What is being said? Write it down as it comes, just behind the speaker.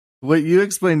what you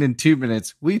explained in 2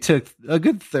 minutes, we took a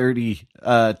good 30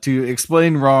 to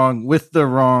explain wrong with the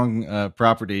wrong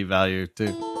property value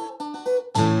too.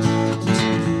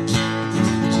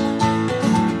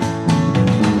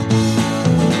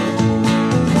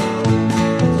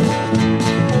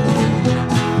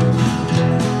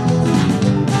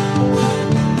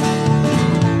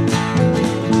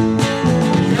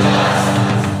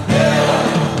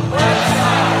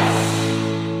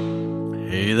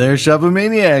 There,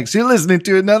 Shopomaniacs. You're listening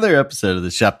to another episode of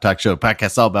the Shop Talk Show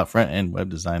podcast, all about front-end web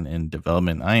design and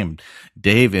development. I am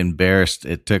Dave, embarrassed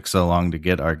it took so long to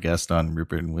get our guest on,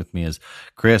 Rupert, and with me is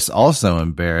Chris, also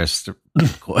embarrassed.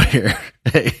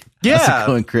 Hey, yeah. How's it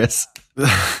going, Chris?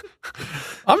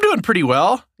 I'm doing pretty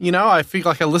well. You know, I feel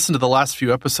like I listened to the last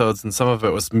few episodes, and some of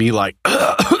it was me like,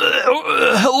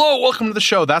 hello, welcome to the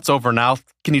show. That's over now.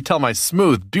 Can you tell my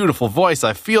smooth, beautiful voice?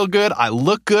 I feel good. I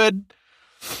look good.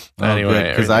 Anyway,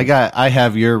 because I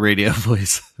have your radio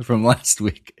voice from last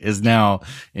week is now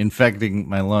infecting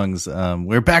my lungs.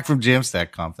 We're back from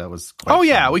Jamstack Conf. That was quite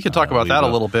fun. We could talk about that a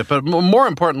little bit. But more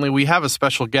importantly, we have a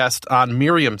special guest on,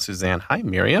 Miriam Suzanne. Hi,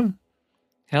 Miriam.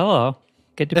 Hello.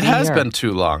 Good to be here. It has been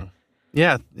too long.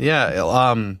 Yeah.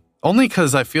 Only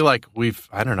because I feel like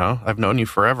I've known you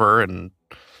forever, and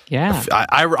yeah,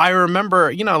 I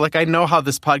remember, like I know how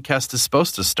this podcast is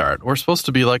supposed to start. We're supposed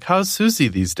to be like, how's Susie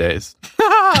these days?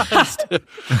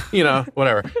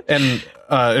 Whatever. And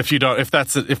if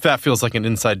that feels like an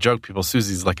inside joke,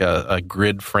 Susie's like a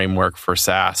grid framework for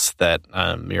Sass that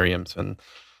Miriam's been.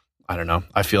 I don't know.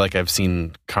 I feel like I've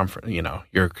seen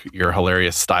your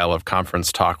hilarious style of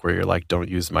conference talk where you're like, don't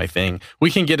use my thing.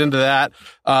 We can get into that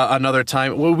another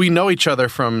time. Well, we know each other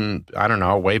from, I don't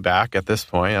know, way back at this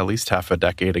point, at least half a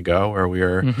decade ago, where we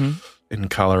were in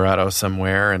Colorado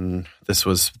somewhere. And this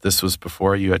was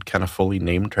before you had kind of fully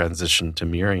name transitioned to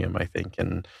Miriam, I think.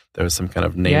 And there was some kind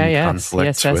of name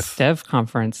conflict CSS with Dev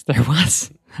Conference. There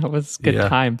was. That was good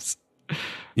times.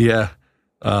 Yeah.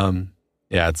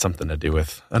 Yeah, it's something to do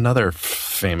with another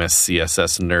famous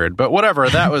CSS nerd, but whatever.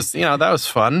 That was, that was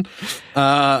fun.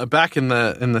 Back in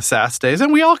the Sass days,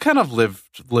 and we all kind of lived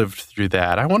through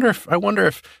that. I wonder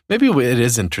if maybe it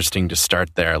is interesting to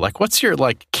start there. Like, what's your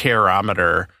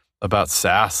carometer about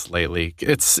Sass lately?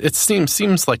 It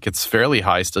seems like it's fairly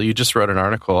high still. You just wrote an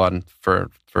article on for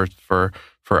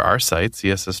our site,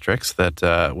 CSS Tricks,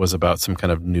 that was about some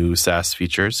kind of new Sass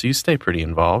features. So you stay pretty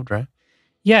involved, right?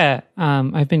 Yeah,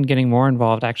 I've been getting more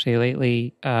involved actually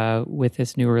lately with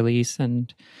this new release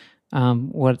and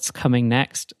what's coming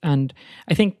next. And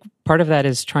I think part of that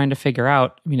is trying to figure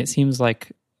out, it seems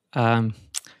like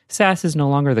Sass is no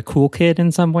longer the cool kid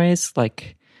in some ways.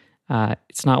 Like,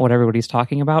 it's not what everybody's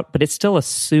talking about, but it's still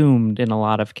assumed in a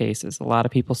lot of cases. A lot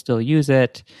of people still use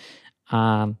it.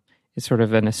 It's sort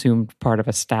of an assumed part of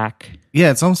a stack. Yeah,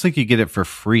 it's almost like you get it for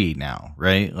free now,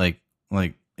 right? Like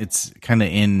it's kind of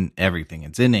in everything.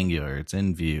 It's in Angular, it's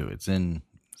in Vue, it's in...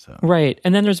 So. Right.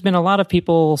 And then there's been a lot of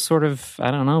people sort of,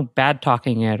 bad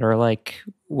talking it, or like,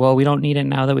 well, we don't need it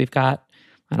now that we've got,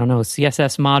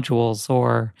 CSS modules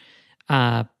or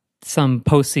some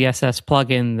post-CSS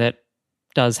plugin that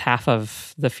does half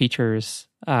of the features,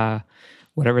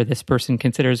 whatever this person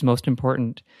considers most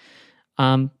important.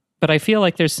 But I feel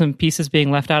like there's some pieces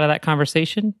being left out of that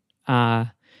conversation.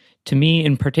 To me,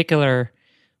 in particular,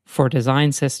 for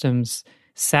design systems,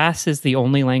 Sass is the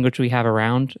only language we have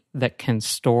around that can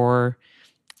store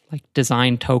like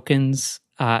design tokens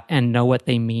and know what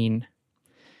they mean.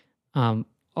 A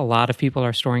lot of people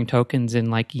are storing tokens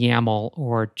in like YAML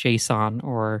or JSON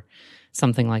or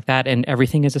something like that, and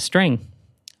everything is a string.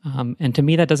 And to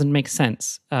me, that doesn't make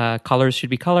sense. Colors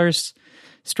should be colors,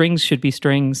 strings should be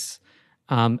strings,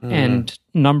 and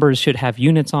numbers should have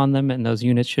units on them, and those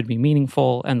units should be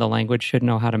meaningful, and the language should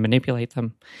know how to manipulate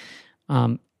them.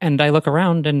 And I look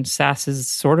around, and Sass is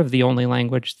sort of the only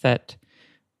language that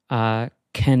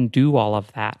can do all of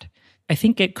that. I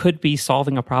think it could be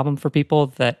solving a problem for people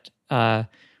that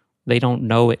they don't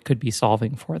know it could be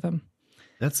solving for them.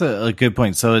 That's a good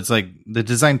point. So it's like the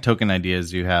design token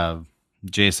ideas, you have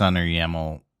JSON or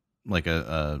YAML, like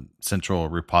a central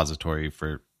repository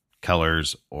for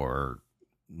colors or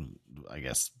I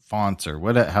guess fonts or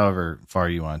however far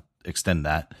you want to extend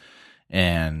that.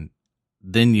 And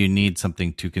then you need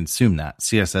something to consume that.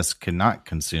 CSS cannot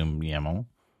consume YAML.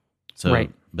 So,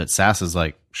 right. But Sass is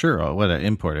like, sure, I'll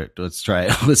import it. Let's try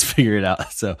it. Let's figure it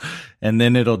out. So, and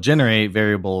then it'll generate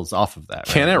variables off of that.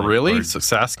 Can it really? So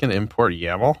Sass can import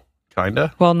YAML, kind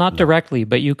of? Well, not directly,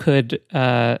 but you could,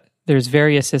 there's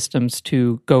various systems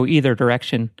to go either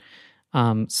direction.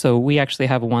 So we actually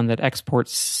have one that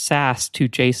exports Sass to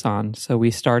JSON. So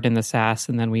we start in the Sass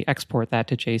and then we export that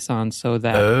to JSON so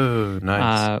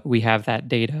that we have that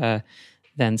data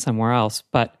then somewhere else.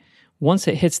 But once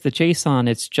it hits the JSON,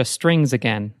 it's just strings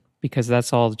again because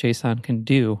that's all JSON can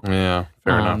do. Yeah,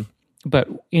 fair enough. But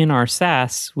in our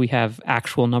Sass, we have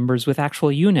actual numbers with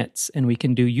actual units, and we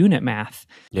can do unit math.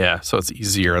 Yeah, so it's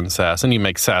easier in Sass, and you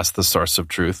make Sass the source of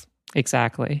truth.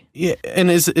 Exactly. Yeah,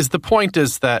 and is the point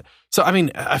is that, so I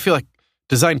mean, I feel like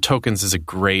design tokens is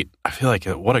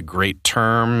what a great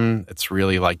term. It's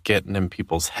really like getting in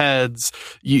people's heads.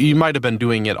 You might have been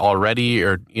doing it already,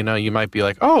 or, you might be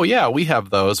like, oh yeah, we have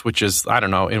those, which is, I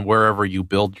don't know, in wherever you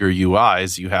build your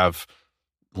UIs, you have,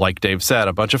 like Dave said,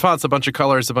 a bunch of fonts, a bunch of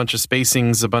colors, a bunch of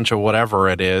spacings, a bunch of whatever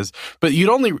it is. But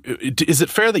is it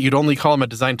fair that you'd only call them a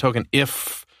design token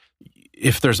if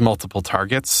there's multiple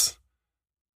targets?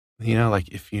 Like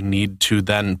if you need to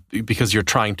then, because you're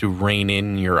trying to rein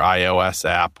in your iOS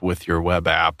app with your web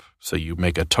app, so you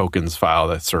make a tokens file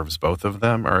that serves both of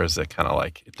them? Or is it kind of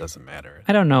like, it doesn't matter?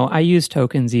 I don't know. I use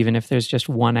tokens even if there's just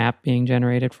one app being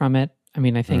generated from it. I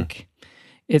mean, I think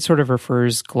it sort of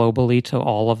refers globally to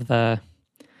all of the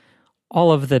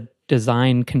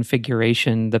design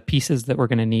configuration, the pieces that we're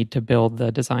going to need to build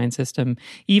the design system,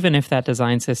 even if that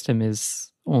design system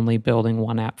is only building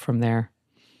one app from there.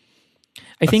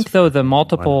 I think, though, the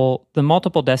multiple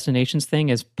destinations thing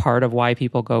is part of why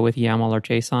people go with YAML or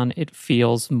JSON. It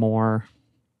feels more,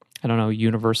 I don't know,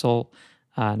 universal,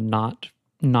 not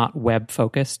web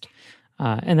focused,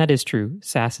 and that is true.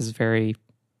 Sass is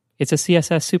it's a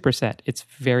CSS superset. It's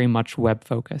very much web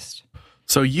focused.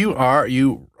 So you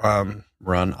run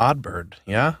Oddbird,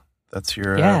 yeah? That's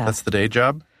your that's the day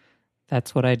job.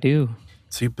 That's what I do.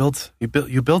 So you build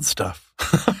stuff.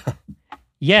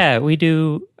 Yeah, we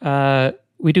do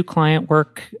client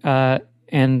work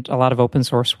and a lot of open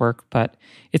source work, but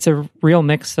it's a real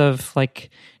mix of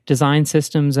like design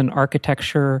systems and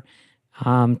architecture,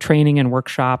 training and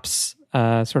workshops,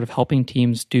 sort of helping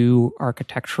teams do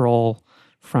architectural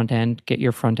front end, get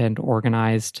your front end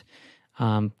organized,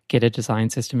 get a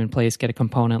design system in place, get a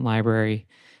component library.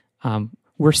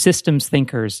 We're systems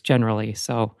thinkers generally,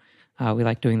 so we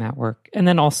like doing that work. And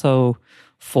then also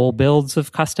full builds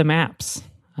of custom apps.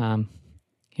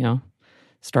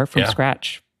 Start from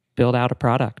scratch, build out a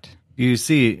product. You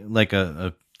see like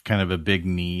a kind of a big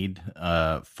need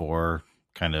for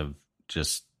kind of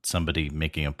just somebody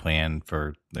making a plan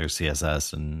for their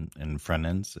CSS and front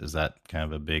ends. Is that kind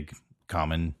of a big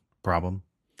common problem?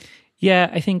 Yeah,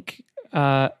 I think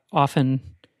often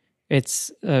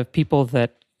it's people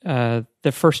that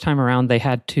the first time around they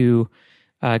had to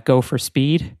go for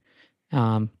speed.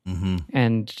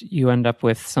 And you end up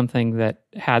with something that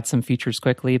had some features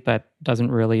quickly, but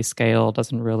doesn't really scale,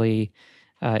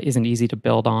 isn't easy to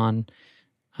build on.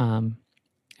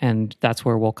 And that's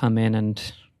where we'll come in and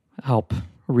help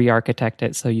re-architect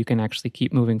it so you can actually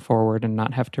keep moving forward and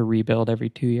not have to rebuild every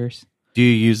 2 years. Do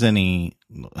you use any?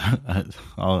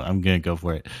 I'm gonna go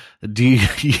for it. Do you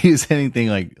use anything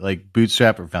like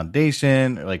Bootstrap or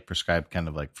Foundation, or like prescribed kind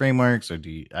of like frameworks, or do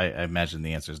you? I imagine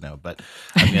the answer is no, but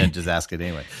I'm gonna just ask it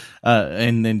anyway.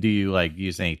 And then do you like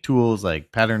use any tools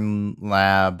like Pattern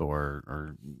Lab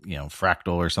or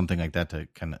Fractal or something like that to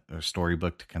kind of, or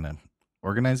Storybook to kind of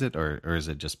organize it, or is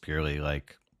it just purely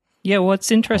like? Yeah, what's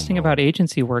interesting about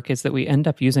agency work is that we end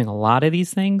up using a lot of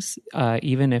these things,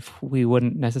 even if we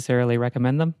wouldn't necessarily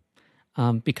recommend them,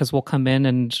 because we'll come in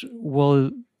and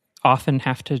we'll often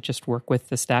have to just work with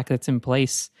the stack that's in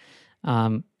place,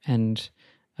 and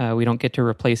we don't get to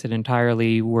replace it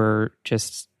entirely. We're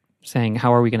just saying,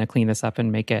 how are we going to clean this up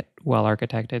and make it well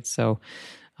architected? So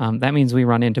that means we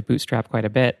run into Bootstrap quite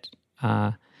a bit,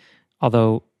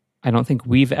 although I don't think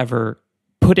we've ever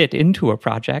put it into a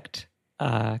project,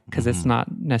 because it's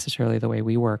not necessarily the way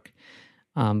we work.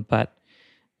 But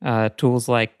tools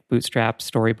like Bootstrap,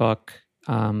 Storybook,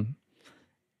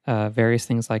 various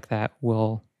things like that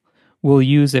we'll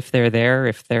use if they're there,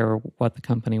 if they're what the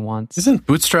company wants. Isn't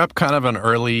Bootstrap kind of an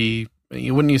early,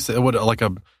 wouldn't you say, like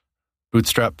a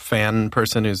Bootstrap fan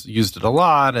person who's used it a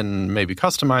lot and maybe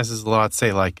customizes a lot,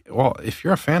 say like, well, if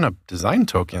you're a fan of design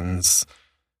tokens,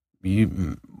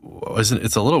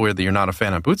 it's a little weird that you're not a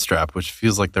fan of Bootstrap, which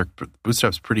feels like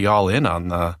Bootstrap's pretty all in on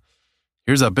the,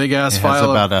 here's a big ass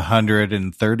file. It has about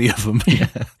 130 of them.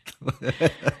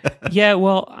 Yeah,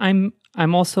 well, I'm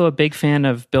also a big fan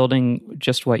of building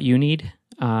just what you need,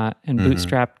 and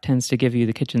Bootstrap tends to give you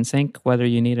the kitchen sink whether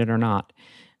you need it or not,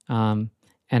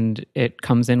 and it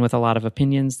comes in with a lot of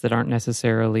opinions that aren't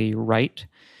necessarily right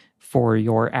for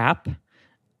your app.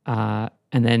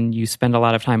 And then you spend a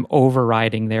lot of time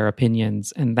overriding their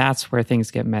opinions, and that's where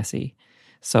things get messy.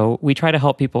 So we try to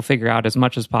help people figure out as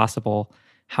much as possible,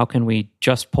 how can we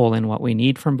just pull in what we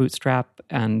need from Bootstrap,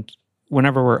 and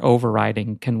whenever we're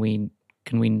overriding, can we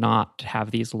not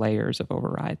have these layers of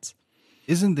overrides?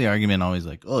 Isn't the argument always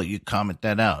like, oh, you comment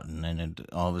that out and then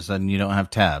all of a sudden you don't have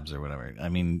tabs or whatever? I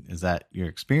mean, is that your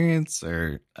experience,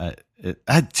 or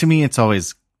to me, it's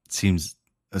always seems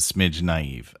a smidge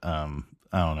naive. I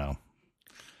don't know.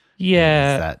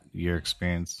 Yeah. Is that your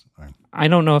experience? Or? I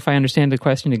don't know if I understand the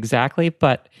question exactly,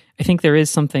 but I think there is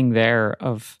something there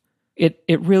of it.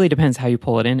 It really depends how you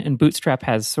pull it in. And Bootstrap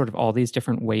has sort of all these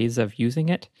different ways of using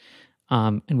it.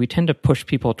 And we tend to push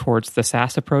people towards the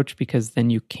Sass approach because then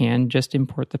you can just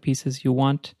import the pieces you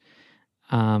want,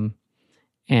 and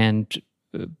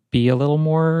be a little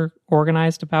more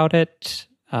organized about it,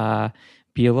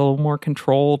 be a little more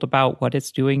controlled about what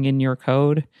it's doing in your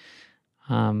code.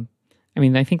 I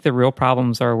mean, I think the real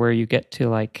problems are where you get to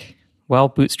like, well,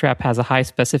 Bootstrap has a high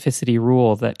specificity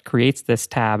rule that creates this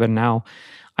tab, and now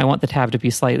I want the tab to be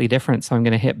slightly different, so I'm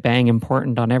going to hit bang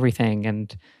important on everything,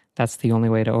 and that's the only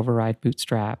way to override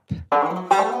Bootstrap.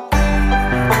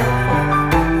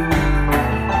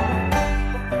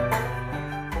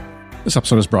 This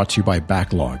episode is brought to you by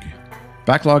Backlog.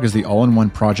 Backlog is the all-in-one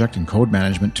project and code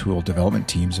management tool development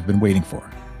teams have been waiting for.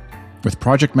 With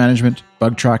project management,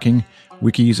 bug tracking,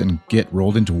 wikis, and Git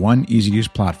rolled into one easy-to-use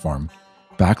platform,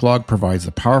 Backlog provides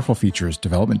the powerful features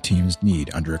development teams need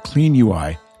under a clean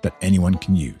UI that anyone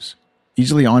can use.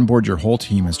 Easily onboard your whole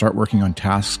team and start working on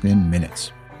tasks in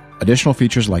minutes. Additional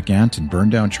features like Gantt and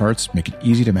burn-down charts make it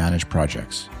easy to manage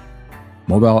projects.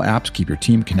 Mobile apps keep your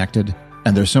team connected,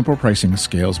 and their simple pricing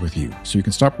scales with you, so you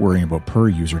can stop worrying about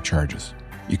per-user charges.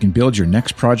 You can build your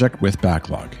next project with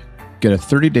Backlog. Get a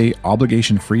 30-day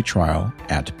obligation-free trial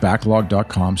at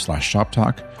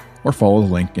backlog.com/shoptalk, or follow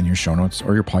the link in your show notes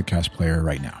or your podcast player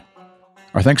right now.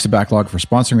 Our thanks to Backlog for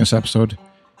sponsoring this episode.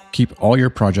 Keep all your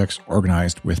projects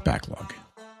organized with Backlog.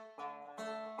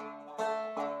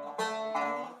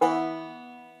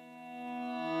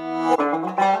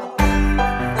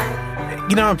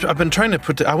 You know, I've been trying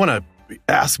to I want to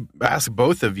ask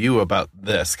both of you about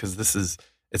this, because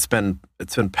it's been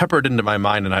peppered into my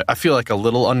mind, and I feel like a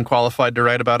little unqualified to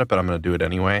write about it, but I'm going to do it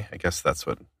anyway. I guess that's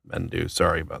what men do.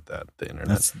 Sorry about that. The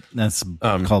internet. That's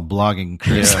called blogging,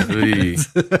 Chris. Yeah.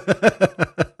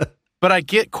 But I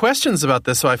get questions about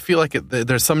this, so I feel like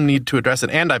there's some need to address it,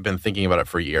 and I've been thinking about it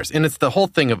for years. And it's the whole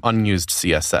thing of unused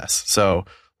CSS. So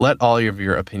let all of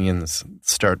your opinions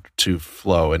start to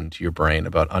flow into your brain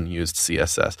about unused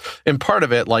CSS. And part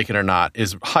of it, like it or not,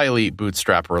 is highly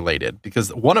Bootstrap related,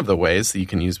 because one of the ways that you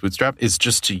can use Bootstrap is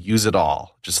just to use it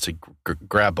all, just to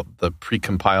grab the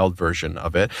precompiled version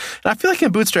of it. And I feel like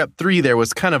in Bootstrap 3, there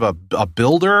was kind of a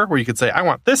builder where you could say, I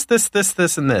want this, this, this,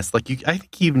 this, and this. Like I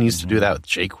think you even used to do that with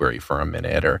jQuery for a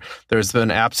minute, or there's been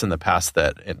apps in the past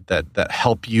that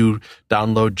help you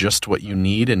download just what you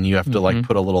need, and you have to like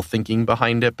put a little thinking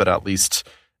behind it. But at least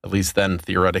then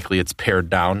theoretically it's pared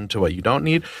down to what you don't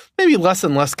need. Maybe less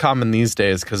and less common these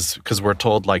days because we're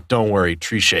told, like, don't worry,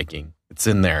 tree shaking, it's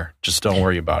in there, just don't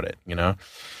worry about it, you know.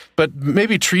 But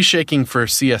maybe tree shaking for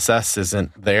CSS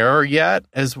isn't there yet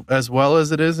as well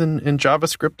as it is in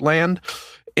JavaScript land.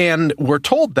 And we're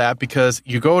told that because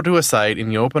you go to a site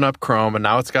and you open up Chrome, and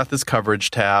now it's got this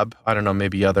coverage tab. I don't know,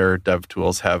 maybe other dev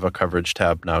tools have a coverage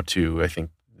tab now too. I think,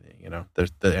 you know, the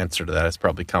answer to that is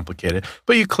probably complicated.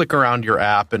 But you click around your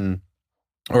app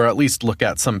or at least look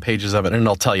at some pages of it, and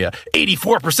it'll tell you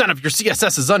 84% of your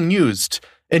CSS is unused.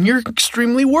 And you're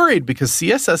extremely worried because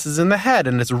CSS is in the head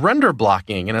and it's render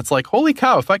blocking. And it's like, holy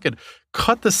cow, if I could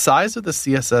cut the size of the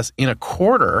CSS in a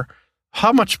quarter,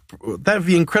 how much, that would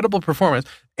be incredible performance.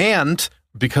 And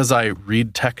because I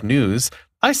read tech news,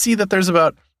 I see that there's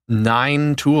about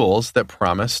 9 tools that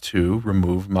promise to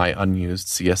remove my unused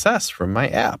CSS from my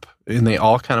app. And they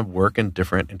all kind of work in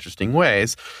different, interesting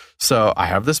ways. So I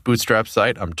have this Bootstrap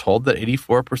site. I'm told that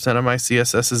 84% of my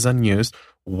CSS is unused.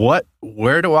 Where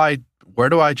do I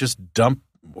just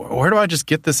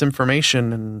get this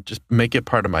information and just make it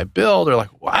part of my build? Or like,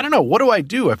 I don't know, what do I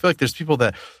do? I feel like there's people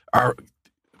that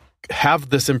have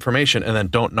this information and then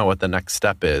don't know what the next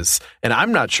step is. And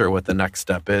I'm not sure what the next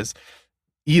step is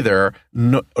either.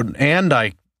 No, and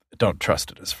I don't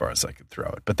trust it as far as I could throw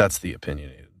it. But that's the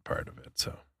opinionated part of it.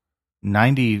 So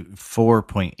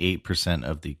 94.8%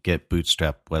 of the Get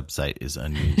Bootstrap website is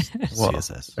unused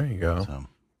CSS. There you go. So.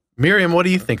 Miriam, what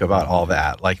do you think about all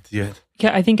that? Like, Yeah,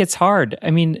 I think it's hard.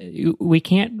 I mean, we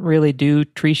can't really do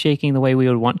tree shaking the way we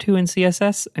would want to in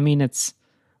CSS. I mean, it's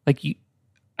like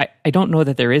I don't know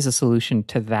that there is a solution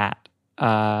to that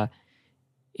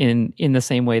in the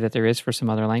same way that there is for some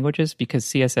other languages, because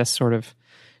CSS sort of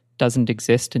doesn't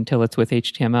exist until it's with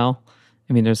HTML.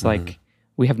 I mean, there's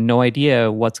we have no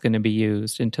idea what's going to be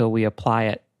used until we apply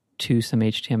it to some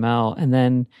HTML. And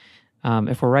then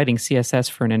if we're writing CSS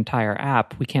for an entire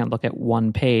app, we can't look at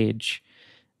one page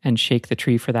and shake the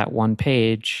tree for that one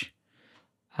page,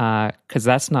 because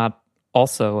that's not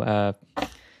also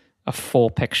a full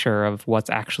picture of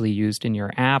what's actually used in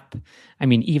your app. I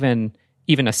mean, even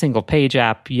a single page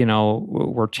app,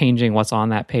 we're changing what's on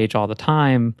that page all the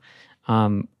time.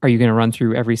 Are you going to run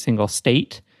through every single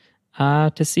state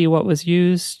to see what was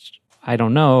used? I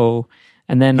don't know.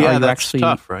 And then are you that's actually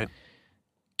tough, right?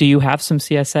 Do you have some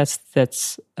CSS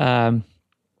that's handling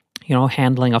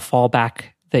a fallback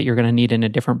that you're going to need in a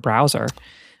different browser?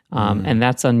 And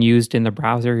that's unused in the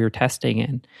browser you're testing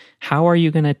in. How are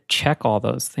you going to check all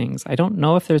those things? I don't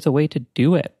know if there's a way to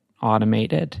do it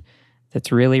automated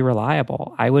that's really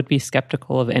reliable. I would be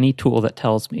skeptical of any tool that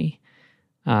tells me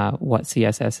what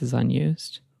CSS is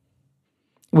unused,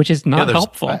 which is not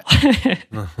helpful.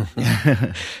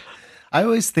 I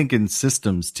always think in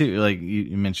systems too, like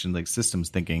you mentioned, like systems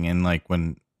thinking, and like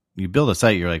when you build a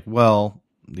site, you're like, well,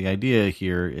 the idea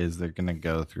here is they're going to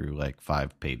go through like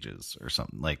 5 pages or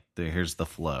something. Like here's the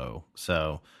flow.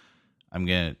 So I'm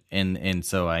going to, and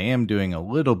so I am doing a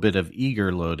little bit of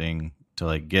eager loading to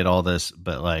like get all this,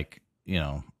 but like,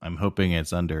 I'm hoping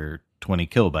it's under 20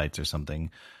 kilobytes or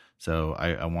something. So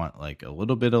I want like a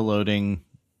little bit of loading,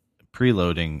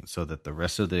 preloading, so that the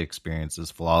rest of the experience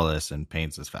is flawless and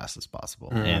paints as fast as possible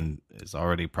and is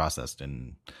already processed.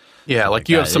 And like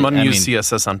you have some unused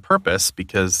CSS on purpose,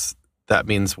 because that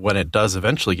means when it does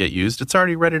eventually get used, it's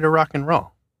already ready to rock and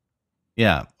roll.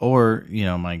 Yeah. Or,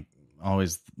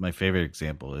 my favorite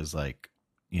example is like,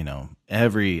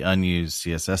 every unused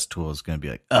CSS tool is going to be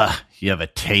like, you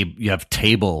have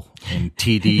table and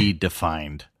TD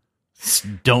defined.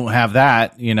 Don't have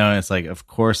that, it's like, of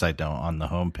course I don't on the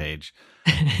homepage,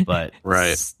 but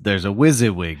there's a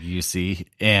WYSIWYG you see,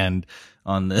 and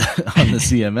on the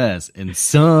CMS, and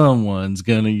someone's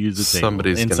gonna use a table.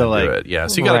 Somebody's gonna do it. Yeah.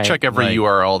 So you got to check every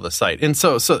URL of the site, and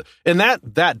so and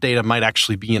that data might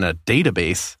actually be in a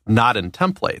database, not in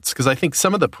templates, because I think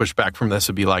some of the pushback from this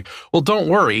would be like, well, don't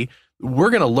worry.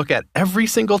 We're going to look at every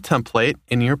single template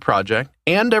in your project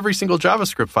and every single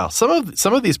JavaScript file.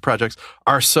 Some of these projects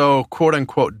are so quote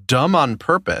unquote dumb on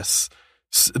purpose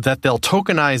that they'll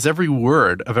tokenize every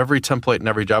word of every template in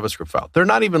every JavaScript file. They're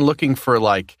not even looking for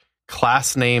like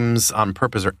class names on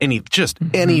purpose or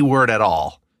any word at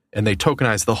all. And they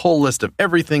tokenize the whole list of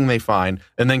everything they find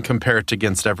and then compare it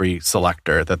against every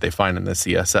selector that they find in the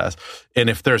CSS. And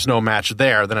if there's no match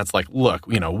there, then it's like, look,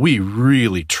 we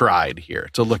really tried here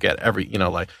to look at every,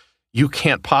 you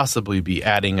can't possibly be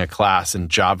adding a class in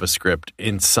JavaScript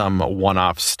in some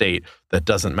one-off state that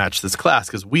doesn't match this class,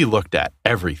 because we looked at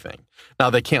everything. Now,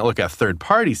 they can't look at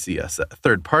third-party CSS,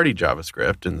 third-party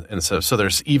JavaScript. And so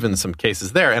there's even some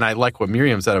cases there. And I like what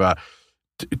Miriam said about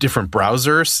different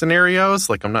browser scenarios.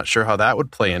 Like, I'm not sure how that would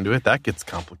play into it. That gets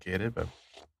complicated.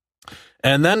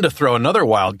 And then to throw another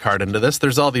wild card into this,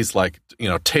 there's all these like,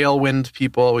 Tailwind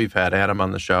people. We've had Adam on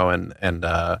the show, and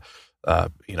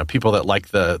people that like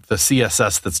the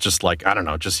CSS that's just like, I don't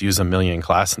know, just use a million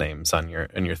class names on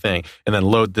your thing, and then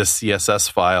load this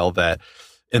CSS file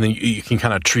and then you can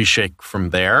kind of tree shake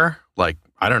from there. Like,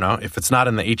 I don't know, if it's not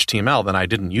in the HTML, then I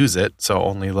didn't use it, so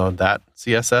only load that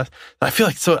CSS. I feel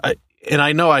like and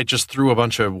I know I just threw a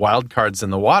bunch of wild cards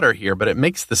in the water here, but it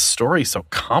makes this story so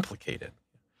complicated.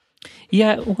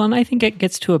 Yeah, well, and I think it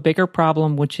gets to a bigger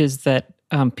problem, which is that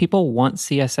people want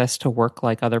CSS to work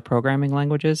like other programming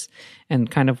languages. And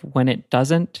kind of when it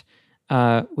doesn't,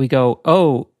 we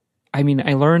go, I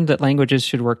learned that languages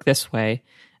should work this way.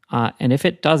 And if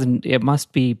it doesn't, it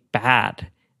must be bad,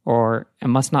 or it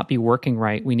must not be working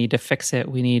right. We need to fix it.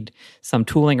 We need some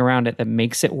tooling around it that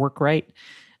makes it work right.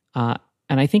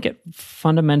 And I think it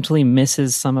fundamentally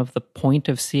misses some of the point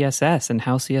of CSS and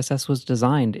how CSS was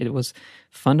designed. It was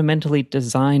fundamentally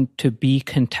designed to be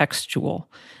contextual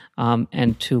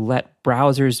and to let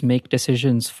browsers make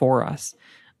decisions for us.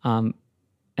 And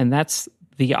that's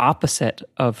the opposite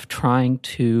of trying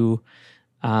to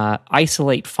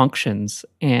isolate functions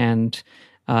and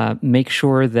make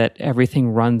sure that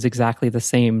everything runs exactly the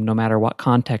same no matter what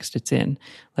context it's in.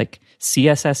 Like,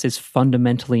 CSS is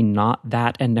fundamentally not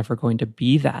that and never going to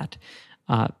be that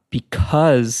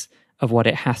because of what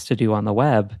it has to do on the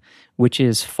web, which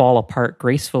is fall apart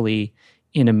gracefully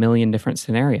in a million different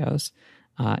scenarios.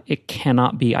 It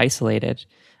cannot be isolated.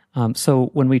 So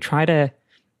when we try to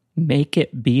make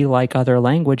it be like other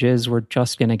languages, we're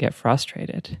just going to get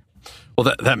frustrated.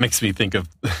 Well, that makes me think of,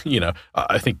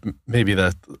 I think maybe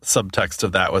the subtext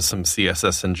of that was some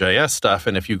CSS and JS stuff.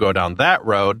 And if you go down that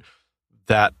road,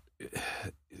 that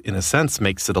in a sense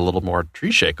makes it a little more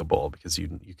tree shakeable, because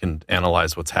you can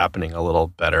analyze what's happening a little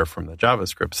better from the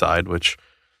JavaScript side, which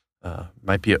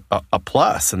might be a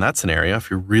plus in that scenario. If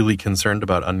you're really concerned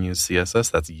about unused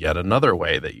CSS, that's yet another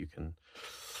way that you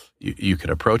can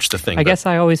approach the thing. I guess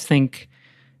I always think,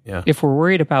 if we're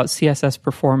worried about CSS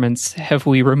performance, have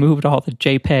we removed all the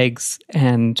JPEGs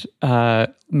and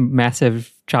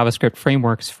massive JavaScript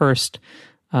frameworks first?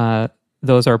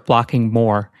 Those are blocking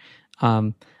more.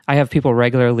 I have people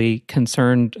regularly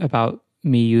concerned about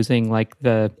me using like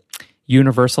the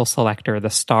universal selector, the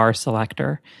star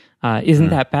selector. Isn't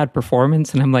that bad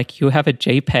performance? And I'm like, you have a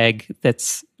JPEG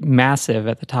that's massive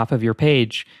at the top of your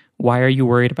page. Why are you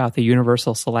worried about the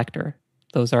universal selector?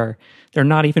 They're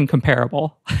not even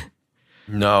comparable.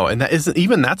 No, and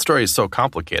that story is so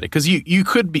complicated, because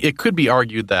it could be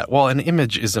argued that, well, an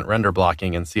image isn't render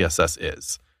blocking and CSS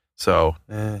is. So,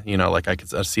 like I could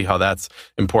see how that's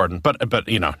important, but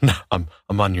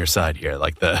I'm on your side here.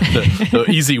 Like the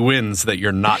easy wins that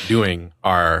you're not doing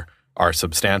are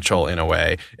substantial in a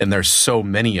way, and there's so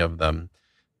many of them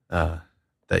and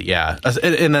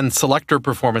then selector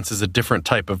performance is a different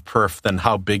type of perf than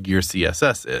how big your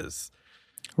CSS is,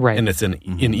 right? And it's an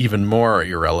even more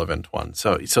irrelevant one.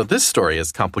 So this story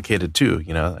is complicated too.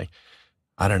 Like,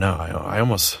 I don't know. I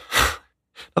almost.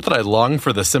 Not that I long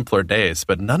for the simpler days,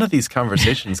 but none of these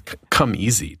conversations come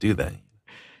easy, do they?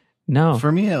 No. For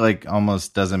me, it like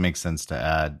almost doesn't make sense to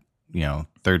add,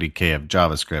 30K of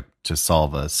JavaScript to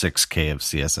solve a 6K of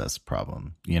CSS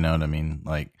problem. You know what I mean?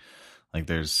 Like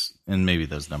there's, and maybe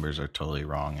those numbers are totally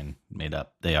wrong and made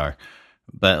up. They are.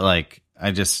 But like,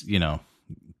 I just,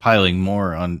 piling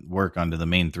more on work onto the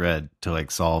main thread to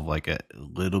like solve like a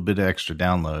little bit of extra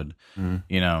download,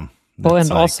 Well,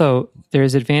 and also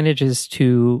there's advantages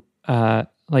to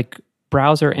like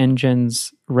browser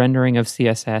engines rendering of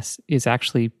CSS is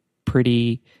actually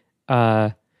pretty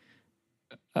optimized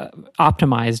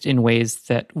in ways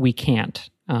that we can't,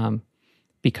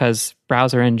 because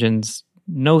browser engines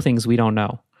know things we don't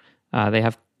know. They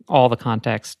have all the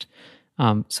context.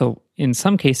 So in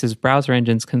some cases, browser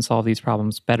engines can solve these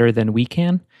problems better than we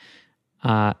can.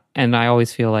 And I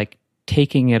always feel like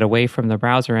taking it away from the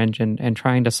browser engine and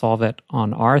trying to solve it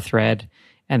on our thread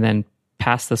and then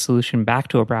pass the solution back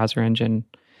to a browser engine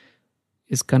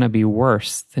is going to be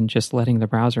worse than just letting the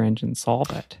browser engine solve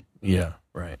it. Yeah,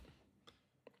 right.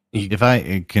 If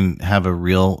I can have a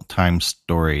real-time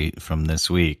story from this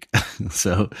week.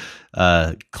 So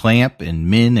Clamp and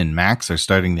Min and Max are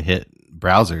starting to hit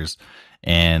browsers,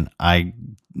 and I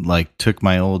like took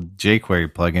my old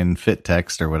jQuery plugin, fit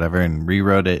text or whatever, and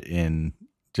rewrote it in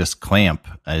just Clamp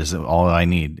is all I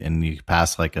need. And you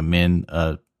pass like a min,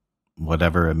 a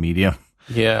medium.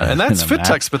 Yeah, and that's fit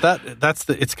text, but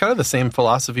it's kind of the same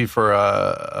philosophy for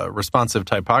a responsive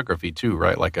typography too,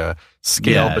 right? Like a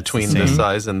scale between this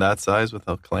size and that size with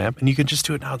a Clamp, and you can just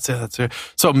do it now and say that's it.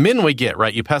 So min we get,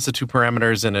 right? You pass it 2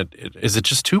 parameters, and is it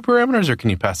just 2 parameters, or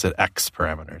can you pass it X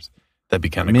parameters? That'd be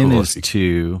kind of cool. Min is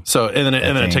 2. So and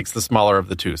then it takes the smaller of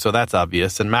the 2. So that's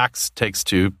obvious, and Max takes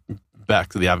 2. Back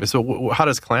to the obvious. So how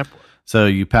does Clamp work? So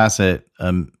you pass it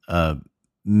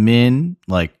min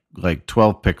like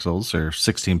 12 pixels or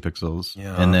 16 pixels,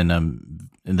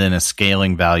 and then a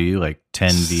scaling value like 10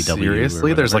 VW.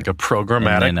 Seriously, there's like a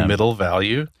programmatic middle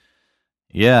value.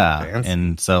 Yeah, Fancy.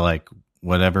 And so like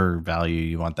whatever value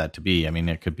you want that to be. I mean,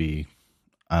 it could be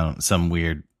some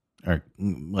weird or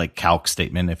like calc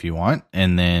statement if you want,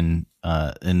 and then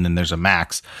there's a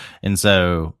max, and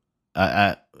so.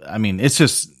 I mean,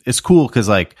 it's cool because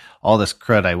like all this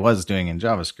crud I was doing in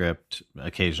JavaScript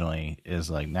occasionally is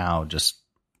like now just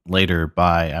later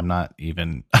by. I'm not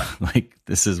even like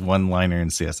this is one-liner in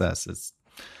CSS. It's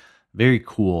very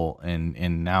cool,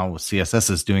 and now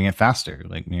CSS is doing it faster.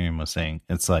 Like Miriam was saying,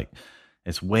 it's like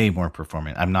it's way more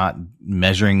performant. I'm not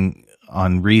measuring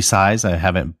on resize. I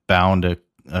haven't bound a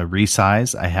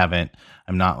resize.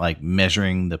 I'm not like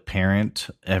measuring the parent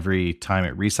every time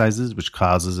it resizes, which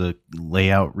causes a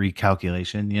layout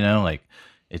recalculation, like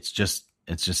it's just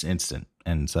instant.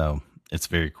 And so it's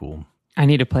very cool. I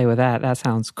need to play with that. That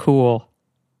sounds cool.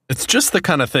 It's just the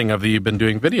kind of thing that you've been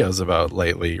doing videos about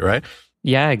lately, right?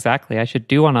 Yeah, exactly. I should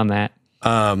do one on that.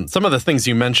 Some of the things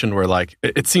you mentioned were like,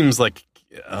 it seems like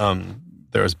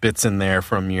there was bits in there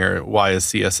from your Why is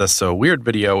CSS So Weird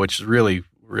video, which really,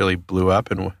 really blew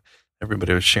up, and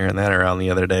everybody was sharing that around the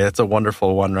other day. It's a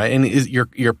wonderful one, right? And is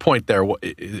your point there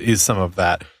is some of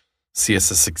that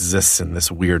CSS exists in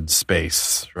this weird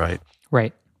space, right?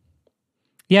 Right.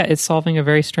 Yeah, it's solving a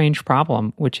very strange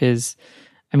problem, which is,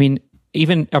 I mean,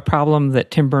 even a problem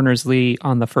that Tim Berners-Lee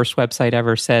on the first website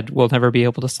ever said, we'll never be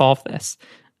able to solve this.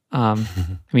 I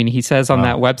mean, he says on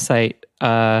that website,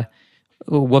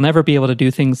 we'll never be able to do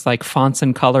things like fonts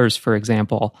and colors, for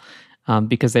example,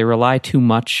 because they rely too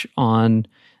much on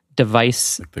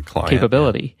device Like the client,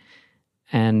 capability.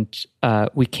 And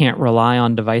we can't rely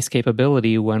on device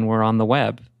capability when we're on the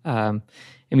web. I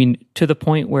mean, to the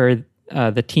point where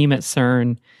the team at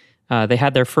CERN, they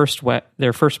had their first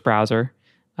browser,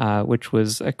 which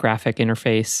was a graphic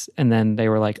interface, and then they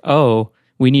were like, "Oh,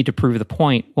 we need to prove the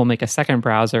point. We'll make a second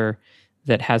browser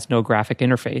that has no graphic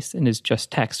interface and is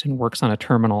just text and works on a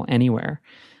terminal anywhere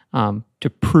to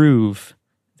prove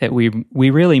that we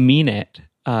really mean it.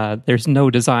 There's no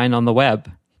design on the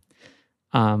web."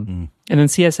 And then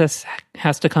CSS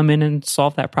has to come in and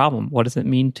solve that problem. What does it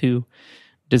mean to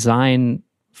design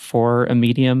for a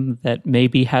medium that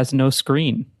maybe has no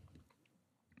screen?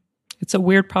 It's a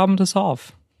weird problem to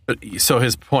solve. So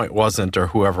his point wasn't, or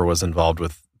whoever was involved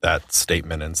with that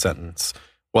statement and sentence,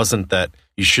 wasn't that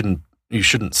you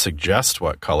shouldn't suggest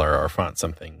what color or font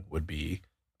something would be.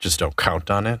 Just don't count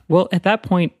on it. Well, at that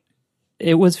point,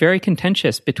 it was very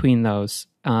contentious between those.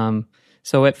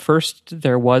 So at first,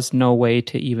 there was no way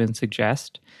to even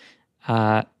suggest.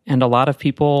 And a lot of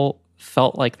people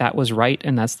felt like that was right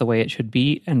and that's the way it should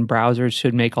be, and browsers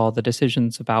should make all the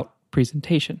decisions about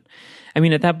presentation. I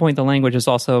mean, at that point, the language is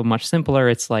also much simpler.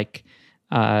 It's like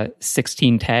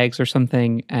 16 tags or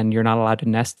something, and you're not allowed to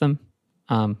nest them.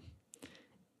 I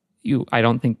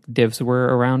don't think divs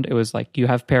were around. It was like you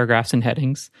have paragraphs and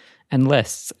headings and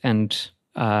lists, and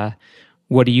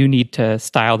what do you need to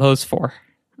style those for?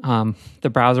 The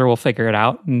browser will figure it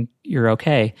out, and you're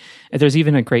okay. There's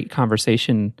even a great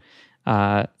conversation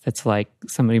that's like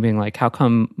somebody being like, "How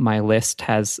come my list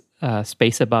has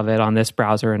space above it on this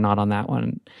browser and not on that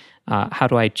one? How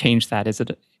do I change that?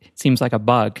 It seems like a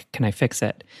bug. Can I fix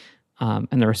it?"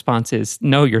 And the response is,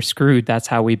 "No, you're screwed. That's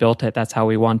how we built it. That's how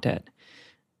we want it."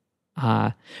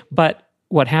 But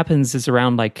what happens is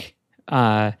around like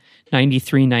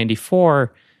 93,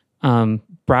 94,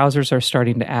 browsers are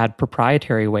starting to add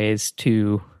proprietary ways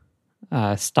to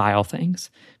style things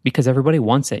because everybody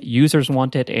wants it. Users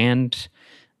want it, and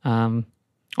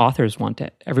authors want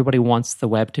it. Everybody wants the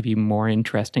web to be more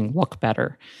interesting, look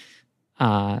better.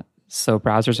 So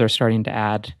browsers are starting to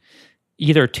add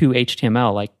either to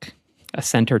HTML, like a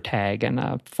center tag and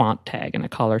a font tag and a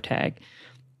color tag,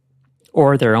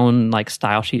 or their own like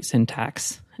style sheet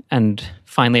syntax. And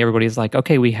finally, everybody's like,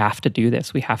 "Okay, we have to do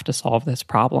this. We have to solve this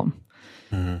problem."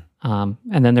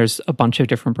 And then there's a bunch of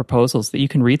different proposals that you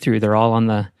can read through. They're all on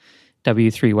the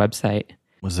W3 website.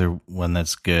 Was there one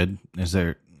that's good? Is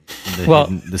there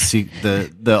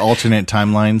the alternate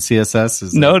timeline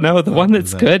CSS? No. The one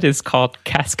that's good is called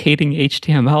Cascading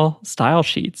HTML Style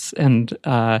Sheets, and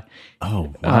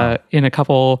in a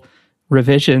couple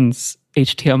revisions,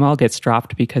 HTML gets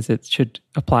dropped because it should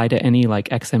apply to any like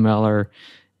XML or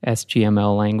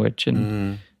SGML language,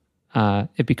 and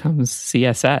it becomes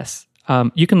CSS.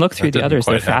 You can look through the others;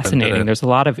 they're fascinating. There's a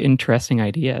lot of interesting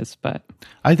ideas, but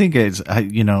I think it's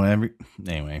whenever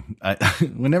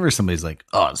somebody's like,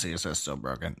 "Oh, CSS is so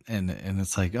broken," and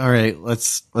it's like, "All right,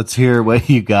 let's hear what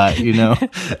you got,"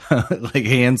 like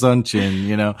hands on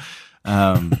chin,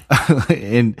 and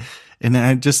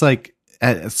I just like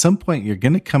at some point you're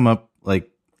gonna come up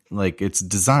like it's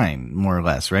design more or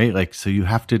less, right? Like, so you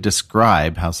have to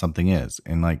describe how something is,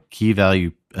 and like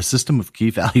a system of key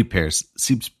value pairs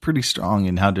seems pretty strong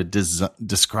in how to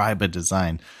describe a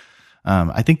design.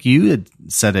 I think you had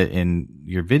said it in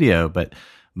your video, but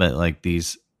like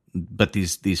these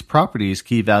properties,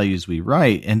 key values we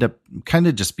write end up kind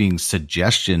of just being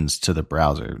suggestions to the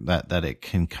browser that it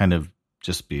can kind of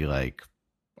just be like,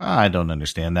 I don't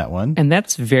understand that one. And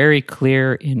that's very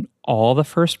clear in all the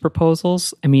first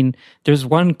proposals. I mean, there's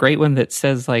one great one that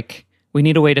says like, we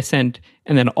need a way to send,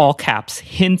 and then all caps,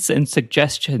 hints and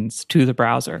suggestions to the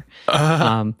browser.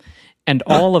 And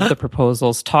all of the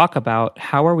proposals talk about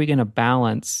how are we going to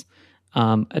balance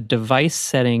a device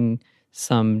setting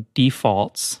some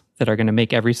defaults that are going to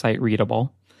make every site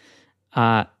readable,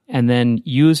 and then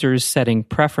users setting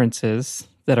preferences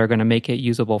that are going to make it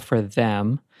usable for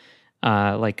them,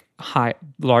 like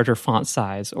larger font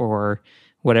size or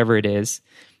whatever it is,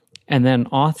 and then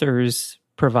authors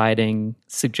providing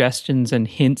suggestions and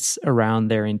hints around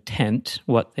their intent,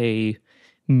 what they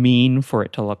mean for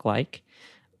it to look like.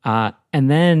 And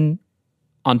then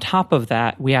on top of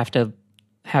that, we have to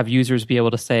have users be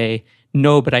able to say,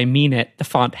 "No, but I mean it. The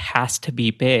font has to be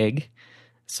big."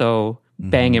 So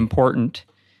bang important.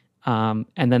 And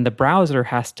then the browser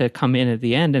has to come in at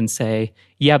the end and say,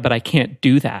 yeah, but I can't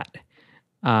do that.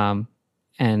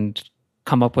 And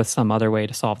come up with some other way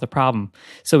to solve the problem.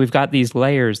 So we've got these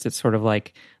layers that sort of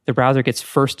like the browser gets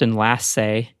first and last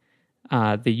say,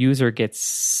 the user gets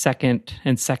second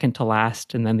and second to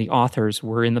last, and then the authors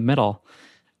were in the middle,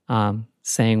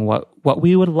 saying what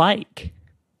we would like,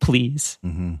 please.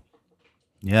 Mm-hmm.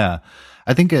 Yeah,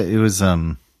 I think it was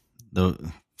from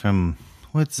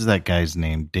what's that guy's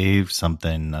name, Dave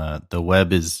something. The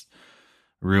web is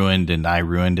ruined and I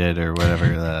ruined it, or whatever.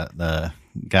 the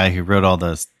guy who wrote all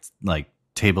the like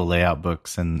table layout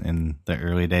books in the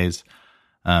early days,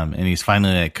 and he's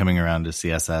finally like coming around to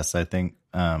CSS, I think.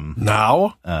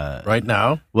 Now? Right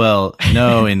now? Well,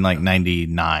 no, in like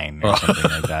 99 or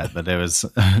something like that. But it was,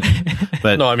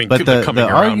 but no, I mean, but the coming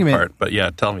the around argument, part. But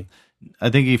yeah, tell me.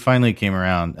 I think he finally came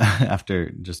around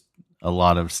after just a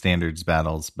lot of standards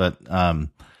battles. But one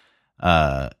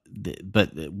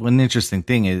interesting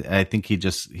thing is, I think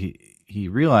he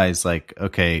realized like,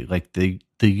 okay, like the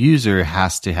user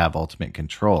has to have ultimate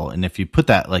control. And if you put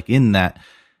that like in that,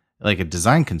 like a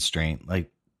design constraint,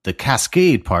 like the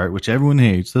cascade part, which everyone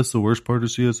hates, that's the worst part of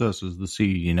CSS is the C,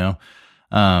 you know?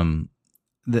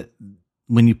 That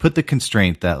when you put the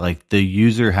constraint that like the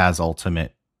user has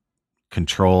ultimate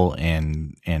control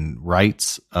and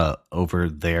rights over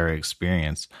their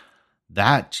experience,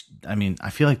 that, I mean, I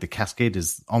feel like the cascade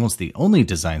is almost the only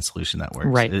design solution that works.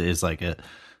 Right. It is like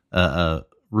a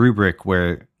rubric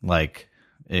where like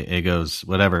it goes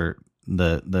whatever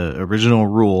the original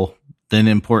rule, then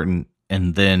important,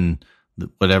 and then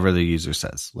whatever the user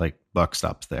says, like buck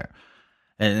stops there.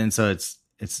 And so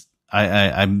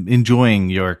I'm enjoying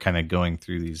your kind of going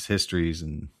through these histories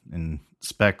and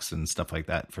specs and stuff like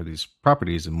that for these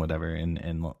properties and whatever.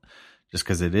 And just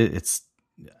cause it's,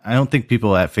 I don't think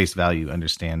people at face value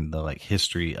understand the like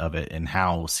history of it and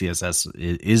how CSS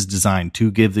is designed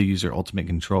to give the user ultimate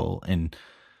control. And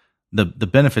the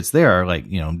benefits there are like,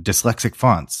 you know, dyslexic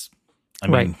fonts. I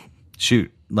mean,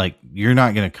 shoot, like you're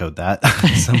not going to code that.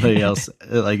 Somebody else,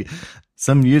 like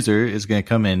some user is going to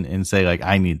come in and say like,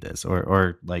 I need this,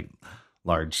 or like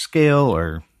large scale,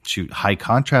 or shoot high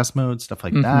contrast mode, stuff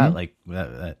like that. Like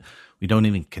that we don't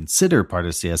even consider part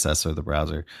of CSS or the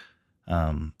browser.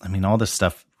 I mean, all this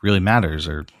stuff really matters,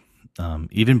 or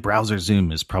even browser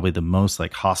zoom is probably the most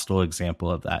like hostile example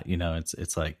of that. You know,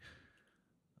 it's like,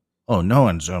 oh, no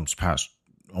one zooms past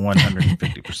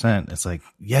 150%. It's like,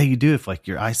 yeah, you do if like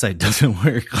your eyesight doesn't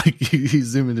work. Like you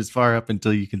zoom in as far up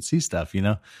until you can see stuff, you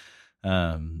know?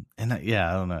 I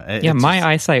don't know. My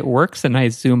eyesight works and I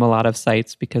zoom a lot of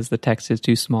sites because the text is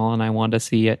too small and I want to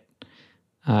see it.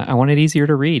 I want it easier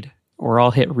to read, or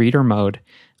I'll hit reader mode.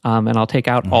 And I'll take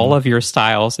out all of your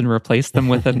styles and replace them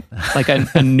with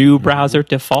a new browser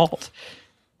default.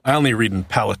 I only read in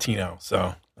Palatino,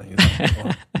 so I use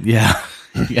that. Yeah.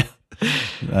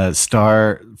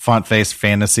 Star font face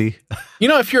fantasy. You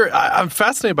know, I'm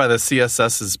fascinated by the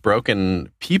CSS's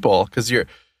broken people, because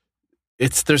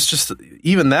there's just,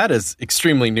 even that is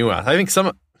extremely nuanced. I think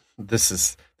this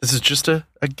is just a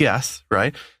guess,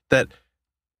 right? That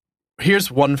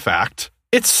here's one fact.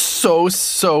 It's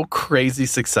so crazy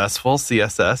successful,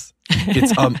 CSS.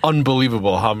 It's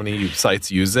unbelievable how many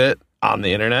sites use it on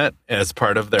the internet as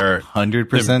part of their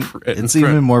 100%. It's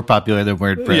even more popular than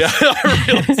WordPress. Yeah,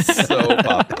 really, so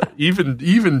popular. Even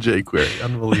jQuery,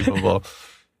 unbelievable.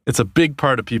 It's a big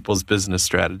part of people's business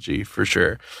strategy for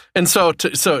sure. And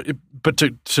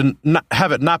to not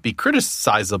have it not be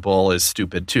criticizable is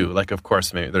stupid too. Like, of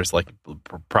course, maybe there's like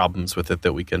problems with it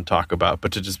that we can talk about,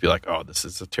 but to just be like, oh, this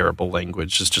is a terrible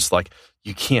language, it's just like,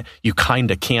 you kind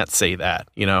of can't say that,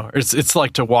 you know? It's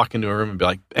like to walk into a room and be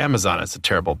like, Amazon is a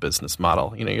terrible business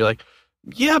model. You know, you're like,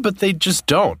 yeah, but they just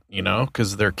don't, you know,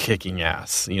 because they're kicking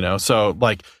ass, you know? So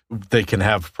like they can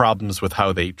have problems with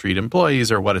how they treat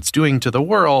employees, or what it's doing to the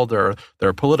world, or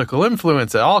their political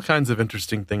influence, all kinds of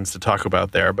interesting things to talk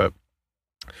about there. But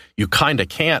you kind of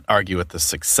can't argue with the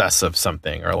success of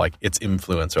something, or like its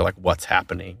influence, or like what's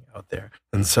happening out there.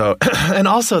 And so, and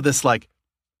also this like,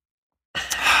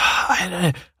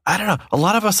 I don't know, a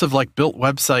lot of us have like built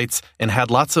websites and had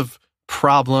lots of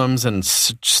problems and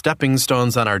stepping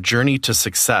stones on our journey to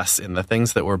success in the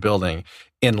things that we're building.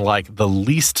 In like the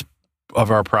least of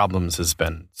our problems has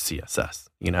been CSS,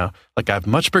 you know? Like I have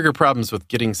much bigger problems with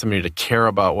getting somebody to care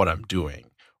about what I'm doing,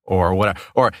 or whatever.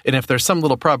 And if there's some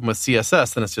little problem with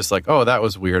CSS, then it's just like, oh, that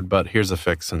was weird, but here's a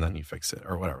fix, and then you fix it,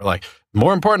 or whatever. Like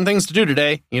more important things to do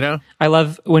today, you know? I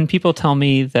love when people tell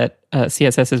me that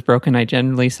CSS is broken. I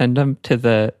generally send them to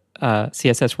the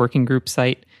CSS working group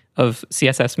site of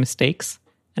CSS mistakes.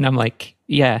 And I'm like,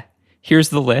 yeah, here's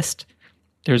the list.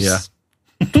 There's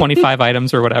 25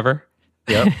 items or whatever.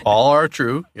 Yeah, all are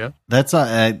true. Yeah, That's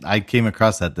I came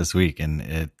across that this week,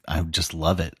 and I just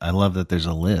love it. I love that there's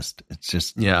a list. It's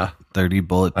just 30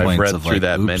 bullet points. I've read of through like,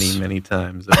 that oops. many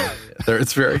times.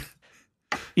 It's very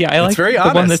Yeah, I like very the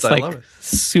honest. one that's I like love it.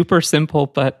 super simple,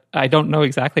 but I don't know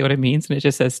exactly what it means, and it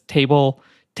just says table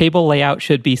layout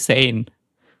should be sane.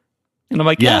 And I'm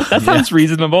like, yeah, that sounds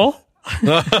reasonable.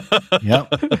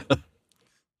 Yep.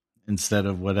 Instead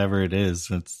of whatever it is,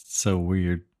 it's so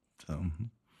weird. So.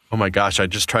 Oh my gosh, I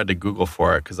just tried to Google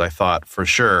for it because I thought for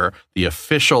sure the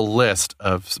official list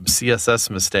of CSS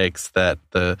mistakes that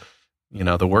the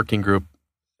working group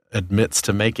admits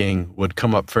to making would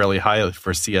come up fairly high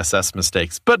for CSS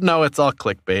mistakes. But no, it's all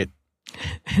clickbait.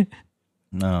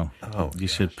 No. Oh, you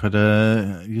should out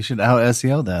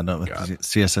SEO that with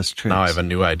CSS tricks. Now I have a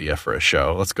new idea for a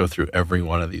show. Let's go through every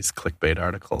one of these clickbait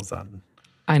articles on.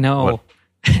 I know.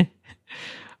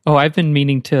 I've been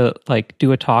meaning to like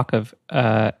do a talk of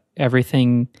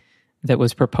everything that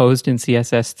was proposed in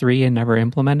CSS3 and never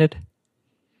implemented.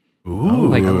 Ooh,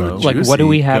 like what do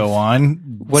we have? Go on.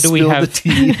 What do we have?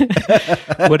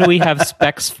 What do we have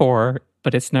specs for?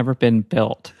 But it's never been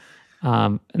built.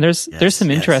 And there's some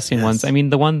interesting ones. I mean,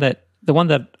 the one that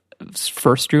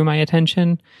first drew my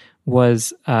attention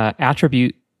was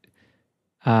attribute.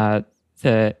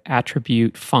 The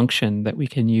attribute function that we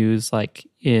can use like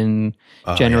in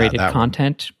generated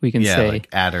content. We can say like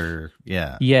adder.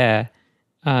 Yeah. Yeah.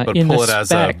 But in pull the it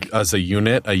spec, as a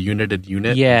united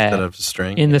unit instead of a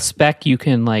string. In the spec, you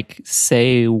can like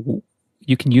say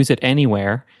you can use it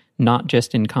anywhere, not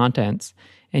just in contents,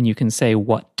 and you can say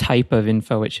what type of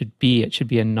info it should be. It should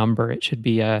be a number. It should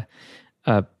be a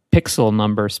pixel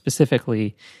number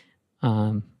specifically.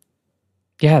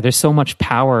 There's so much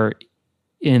power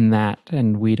in that,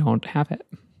 and we don't have it.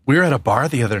 We were at a bar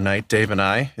the other night, Dave and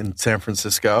I, in San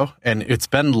Francisco, and it's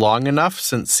been long enough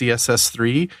since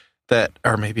CSS3 that,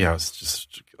 or maybe I was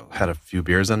just had a few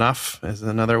beers enough, is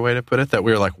another way to put it, that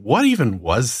we were like, what even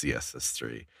was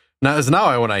CSS3?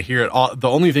 Now when I hear it, the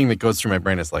only thing that goes through my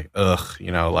brain is like, ugh,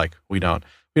 like we don't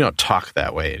talk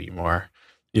that way anymore.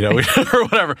 Or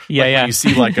whatever. When you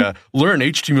see like a learn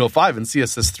HTML5 and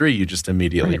CSS3, you just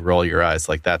immediately roll your eyes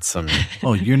like that's some.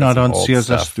 Oh, you're not on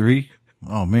CSS3?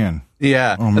 Oh man.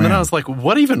 Yeah. Oh, and man. then I was like,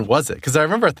 what even was it? Because I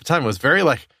remember at the time it was very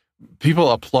like people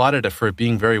applauded it for it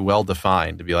being very well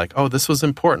defined. To be like, oh, this was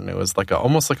important. It was like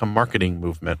almost like a marketing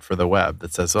movement for the web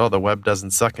that says, oh, the web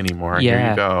doesn't suck anymore. Here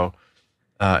you go.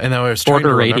 And then I was trying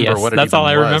to remember what it That's all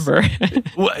I remember.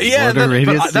 Well,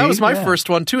 that was my first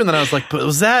one too. And then I was like, but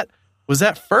was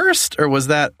that first, or was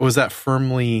that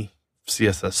firmly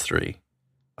CSS3?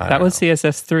 That was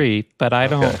CSS3, but I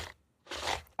don't. Okay.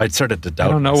 I started to doubt.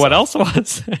 I don't know what else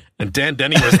was. And Dan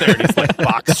Denny was there, and he's like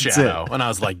box shadow, and I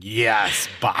was like, yes,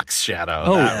 box shadow.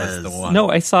 Oh, that was the one. No,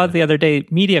 I saw the other day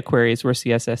media queries were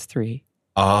CSS3.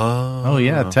 Oh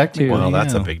yeah, technically. Well,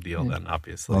 that's a big deal then,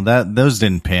 obviously. Well, those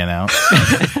didn't pan out.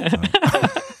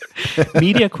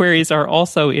 Media queries are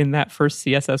also in that first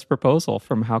CSS proposal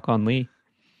from Haokon Lee.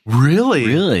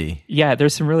 Really? Yeah,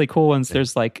 there's some really cool ones.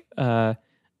 There's like a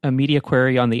media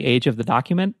query on the age of the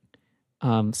document.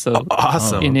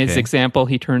 Awesome. In his example,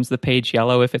 he turns the page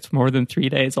yellow if it's more than 3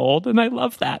 days old, and I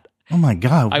love that. Oh my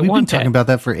God. We've been talking about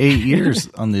that for 8 years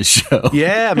on this show.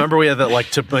 Yeah. Remember we had that like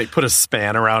to like put a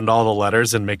span around all the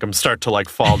letters and make them start to like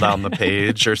fall down the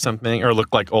page or something, or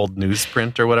look like old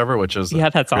newsprint or whatever, which is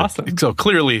that's awesome. So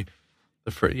clearly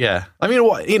I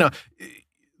mean,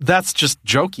 that's just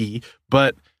jokey,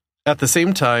 but at the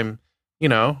same time,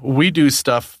 we do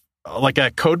stuff like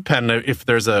at CodePen. If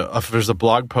there's a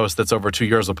blog post that's over 2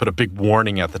 years, we'll put a big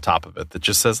warning at the top of it that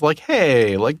just says like,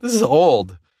 hey, like this is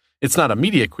old. It's not a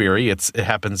media query. It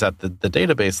happens at the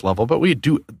database level, but we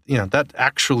do, that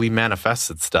actually manifests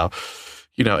itself,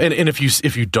 and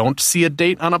if you don't see a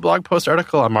date on a blog post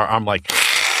article, I'm like,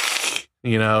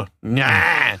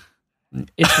 nah.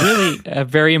 It's really a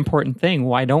very important thing.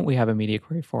 Why don't we have a media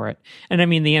query for it? And I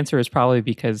mean, the answer is probably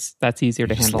because that's easier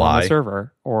to handle on the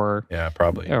server, or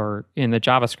probably, or in the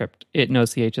JavaScript. It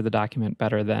knows the age of the document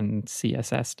better than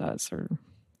CSS does, or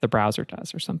the browser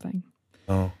does, or something.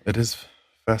 Oh, it is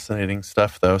fascinating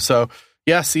stuff, though. So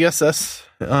yeah, CSS,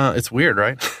 it's weird,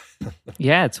 right?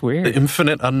 Yeah, it's weird. The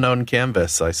infinite unknown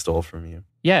canvas I stole from you.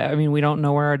 Yeah, I mean, we don't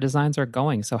know where our designs are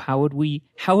going, so how would we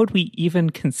even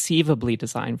conceivably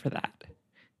design for that?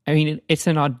 I mean, it's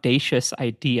an audacious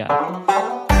idea.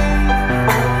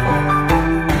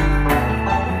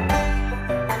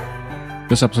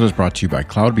 This episode is brought to you by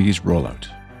CloudBees Rollout.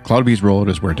 CloudBees Rollout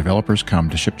is where developers come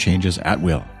to ship changes at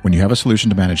will. When you have a solution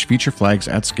to manage feature flags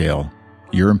at scale,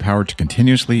 you're empowered to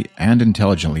continuously and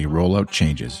intelligently roll out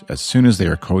changes as soon as they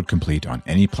are code complete on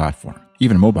any platform,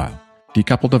 even mobile.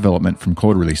 Decouple development from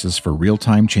code releases for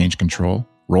real-time change control,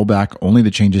 roll back only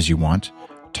the changes you want,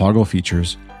 toggle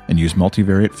features, and use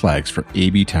multivariate flags for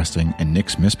A/B testing and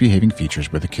nix misbehaving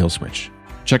features with a kill switch.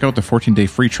 Check out the 14-day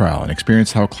free trial and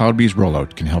experience how CloudBees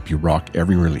rollout can help you rock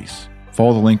every release.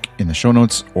 Follow the link in the show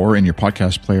notes or in your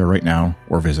podcast player right now,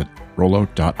 or visit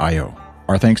rollout.io.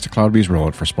 Our thanks to CloudBees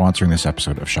Rollout for sponsoring this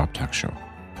episode of Shop Talk Show.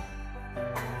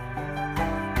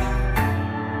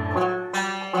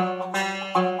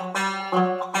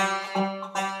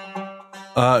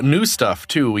 New stuff,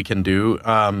 too, we can do,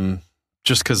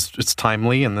 just because it's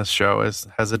timely and this show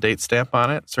has a date stamp on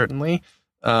it, certainly.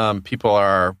 People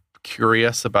are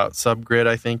curious about subgrid.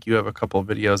 I think you have a couple of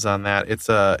videos on that. It's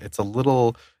a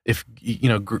little, if you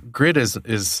know, grid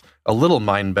is a little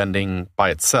mind-bending by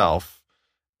itself,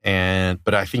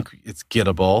 but I think it's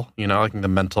gettable. You know, like the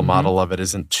mental model of it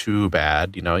isn't too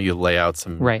bad. You know, you lay out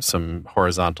some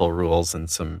horizontal rules and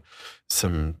some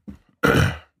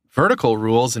vertical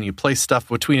rules, and you place stuff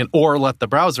between it, or let the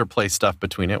browser place stuff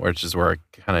between it, which is where it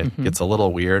kind of gets a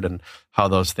little weird, and how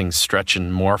those things stretch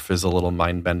and morph is a little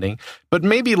mind-bending. But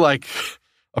maybe like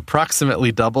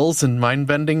approximately doubles in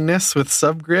mind-bendingness with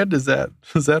subgrid. Is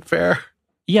that fair?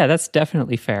 Yeah, that's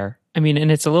definitely fair. I mean,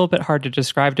 and it's a little bit hard to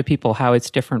describe to people how it's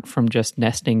different from just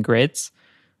nesting grids,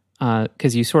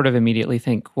 because you sort of immediately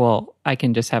think, well, I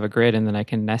can just have a grid and then I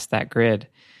can nest that grid,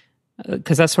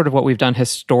 because that's sort of what we've done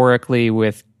historically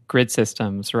with grid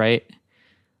systems, right?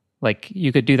 Like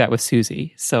you could do that with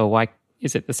SUSE. So why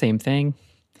is it the same thing?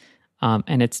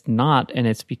 And it's not, and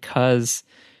it's because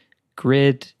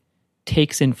grid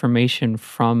takes information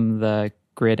from the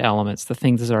grid elements, the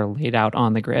things that are laid out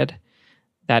on the grid.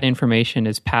 That information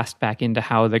is passed back into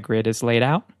how the grid is laid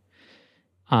out.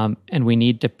 And we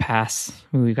need to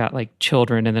we've got like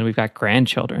children and then we've got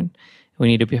grandchildren. We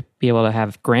need to be able to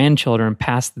have grandchildren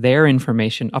pass their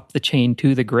information up the chain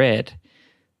to the grid,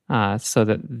 so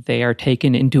that they are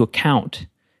taken into account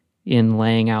in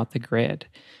laying out the grid.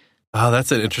 Oh,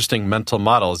 that's an interesting mental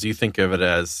model. As you think of it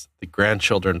as the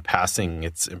grandchildren passing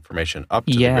its information up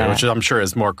to the grid, which I'm sure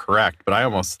is more correct. But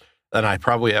I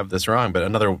probably have this wrong, but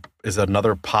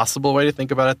another possible way to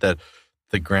think about it, that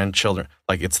the grandchildren,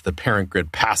 like it's the parent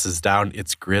grid passes down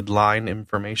its grid line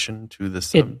information to the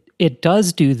sub. It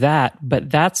does do that, but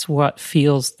that's what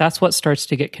starts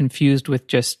to get confused with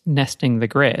just nesting the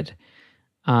grid.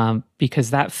 Because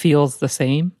that feels the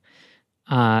same.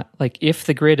 Like if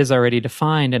the grid is already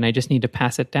defined and I just need to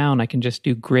pass it down, I can just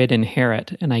do grid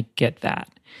inherit and I get that.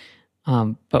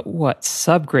 But what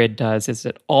subgrid does is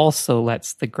it also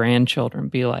lets the grandchildren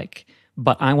be like,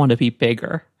 but I want to be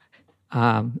bigger,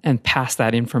 and pass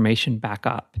that information back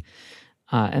up.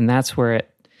 And that's where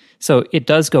so it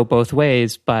does go both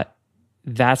ways, but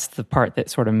that's the part that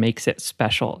sort of makes it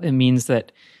special. It means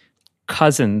that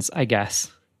cousins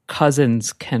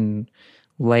can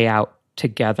lay out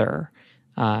together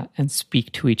and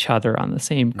speak to each other on the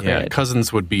same grid. Yeah,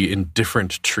 cousins would be in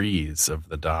different trees of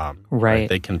the DOM. Right.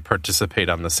 They can participate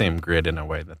on the same grid in a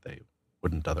way that they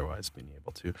wouldn't otherwise be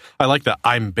able to. I like that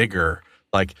I'm bigger,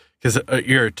 like, because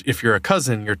if you're a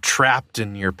cousin, you're trapped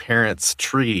in your parents'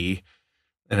 tree,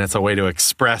 and it's a way to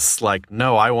express like,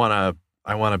 no, I want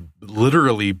to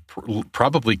literally,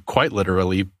 probably quite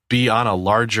literally, be on a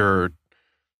larger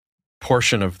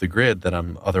portion of the grid that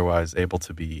I'm otherwise able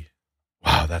to be.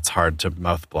 Wow, that's hard to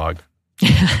mouth blog.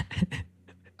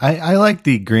 I like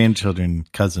the grandchildren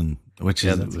cousin, which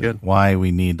is that's good. Why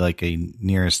we need like a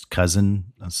nearest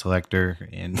cousin selector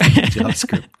in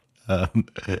JavaScript.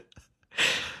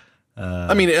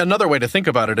 I mean, another way to think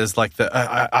about it is like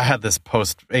I had this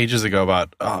post ages ago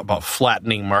about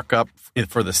flattening markup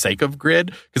for the sake of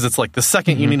grid, because it's like the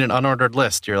second you need an unordered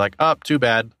list, you're like, oh, too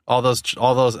bad, all those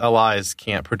LIs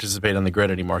can't participate on the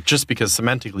grid anymore, just because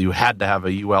semantically you had to have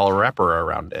a UL wrapper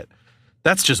around it.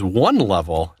 That's just one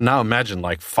level. Now imagine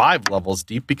like 5 levels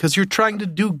deep, because you're trying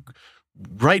to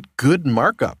write good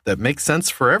markup that makes sense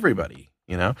for everybody.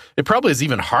 You know, it probably is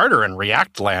even harder in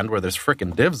React land where there's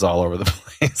frickin' divs all over the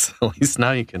place. At least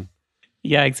now you can.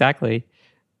 Yeah, exactly.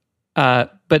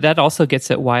 But that also gets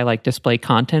at why like display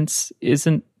contents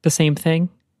isn't the same thing,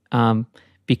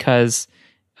 because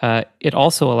it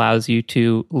also allows you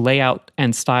to lay out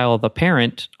and style the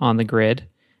parent on the grid,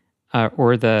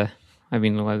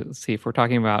 let's see, if we're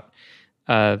talking about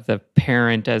the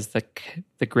parent as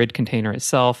the grid container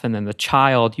itself, and then the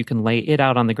child, you can lay it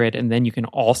out on the grid, and then you can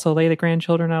also lay the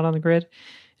grandchildren out on the grid.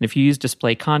 And if you use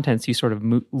display contents, you sort of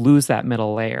lose that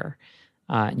middle layer,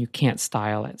 and you can't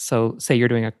style it. So say you're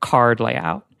doing a card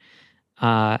layout,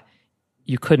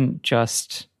 you couldn't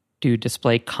just do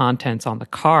display contents on the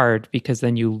card, because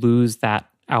then you lose that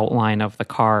outline of the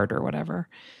card or whatever.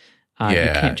 You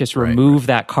can't just remove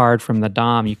that card from the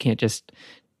DOM. You can't just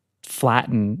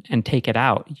flatten and take it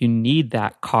out. You need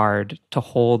that card to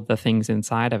hold the things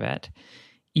inside of it,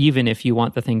 even if you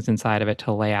want the things inside of it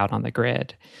to lay out on the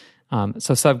grid.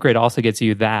 So subgrid also gets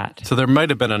you that. So there might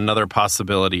have been another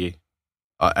possibility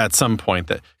at some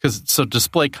point so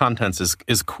display contents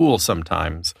is cool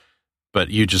sometimes, but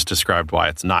you just described why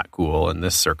it's not cool in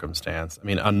this circumstance. I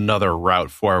mean, another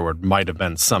route forward might have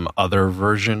been some other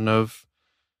version of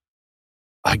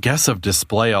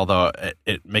display, although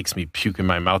it makes me puke in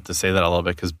my mouth to say that a little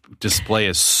bit, because display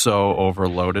is so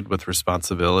overloaded with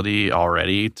responsibility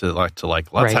already to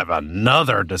let's have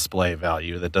another display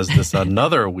value that does this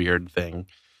another weird thing.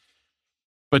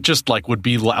 But just would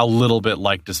be a little bit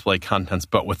like display contents,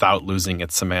 but without losing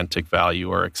its semantic value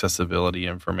or accessibility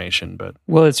information.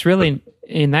 Well, it's really,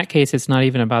 in that case, it's not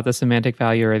even about the semantic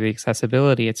value or the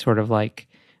accessibility. It's sort of like,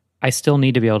 I still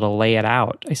need to be able to lay it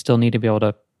out. I still need to be able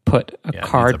to put a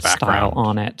card style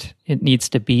on it. It needs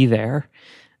to be there.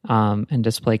 And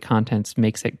display contents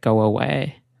makes it go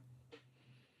away.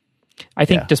 I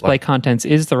think display contents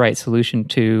is the right solution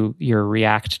to your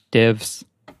React divs.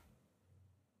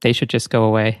 They should just go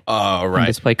away. Oh, right. And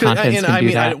display contents can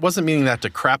do that. I wasn't meaning that to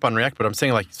crap on React, but I'm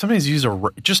saying sometimes use a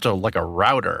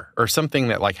router or something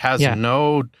that has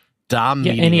no DOM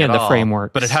meaning any at of the all,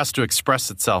 frameworks, but it has to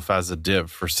express itself as a div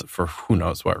for who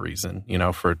knows what reason,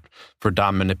 for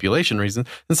DOM manipulation reasons.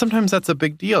 And sometimes that's a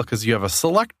big deal because you have a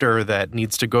selector that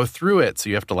needs to go through it, so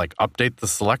you have to update the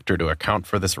selector to account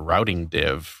for this routing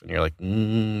div, and you're like,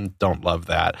 don't love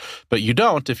that. But you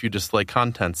don't if you display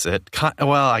contents it.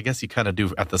 Well, I guess you kind of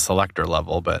do at the selector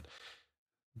level, but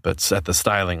at the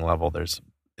styling level, it's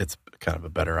kind of a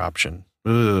better option.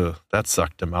 Ugh, that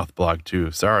sucked a mouth blog too.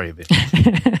 Sorry.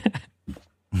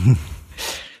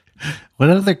 What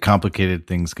other complicated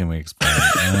things can we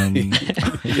explain?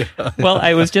 Well,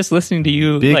 I was just listening to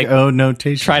you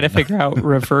notation. Try to figure out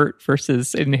revert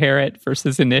versus inherit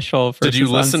versus initial. Versus did you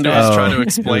listen unset. to us try to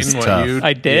explain what tough. you?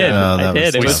 I did. Yeah, I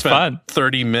did. It was spent fun.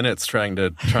 30 minutes trying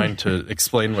to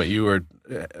explain what you were.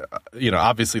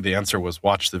 Obviously the answer was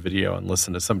watch the video and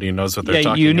listen to somebody who knows what they're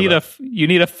talking about. You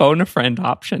need a phone a friend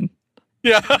option.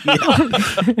 Yeah.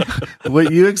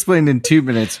 What you explained in 2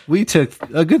 minutes, we took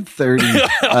a good 30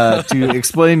 to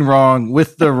explain wrong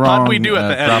with the wrong. How'd we do at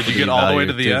the end? Did you get all the way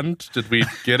to the end? Did we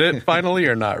get it finally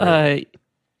or not really?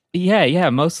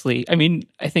 Yeah, mostly. I mean,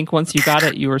 I think once you got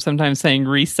it, you were sometimes saying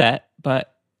reset,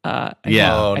 but I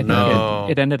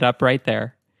think it ended up right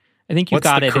there. I think you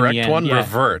got it in the end. What's the correct one? Yeah.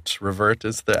 Revert. Revert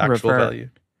is the actual value.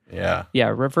 Yeah. Yeah,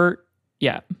 revert.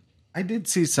 Yeah. I did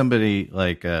see somebody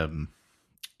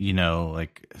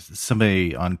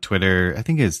somebody on Twitter, I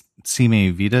think it's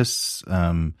Sime Vitas,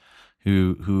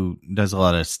 who does a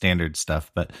lot of standard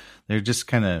stuff, but they're just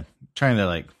kind of trying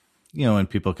to when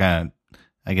people kind of,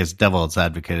 I guess devil's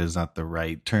advocate is not the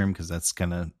right term because that's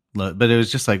kind of, but it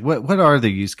was just what are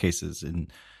the use cases?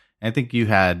 And I think you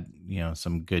had,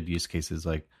 some good use cases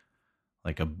like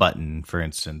a button, for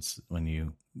instance, when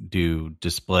you do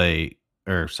display,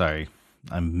 I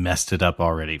messed it up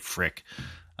already. Frick.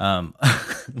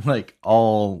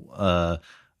 All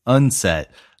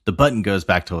unset, the button goes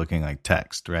back to looking like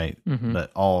text, right? Mm-hmm.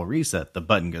 But all reset, the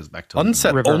button goes back to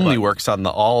unset. Only works on the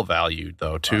all value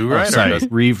though, too, right? Sorry,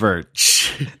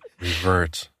 revert.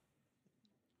 Revert.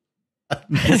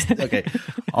 Okay,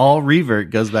 all revert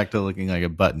goes back to looking like a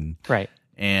button, right?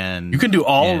 And you can do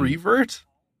all revert.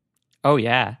 Oh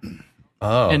yeah.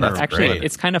 Oh, and that's actually, great.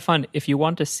 It's kind of fun if you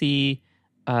want to see.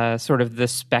 Sort of the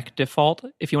spec default.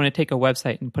 If you want to take a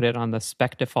website and put it on the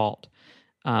spec default,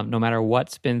 no matter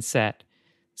what's been set,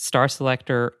 star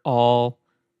selector all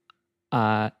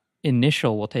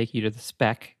initial will take you to the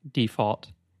spec default.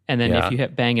 And then if you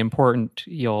hit bang important,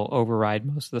 you'll override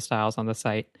most of the styles on the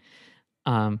site.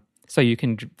 So you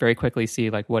can very quickly see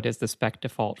what is the spec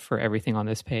default for everything on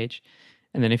this page.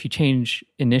 And then if you change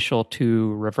initial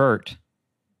to revert,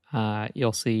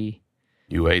 you'll see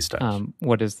UA styles.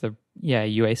 What is the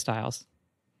UA styles?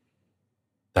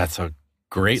 That's a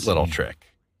great little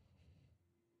trick.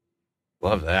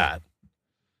 Love that.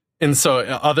 And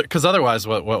so, because otherwise,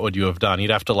 what would you have done?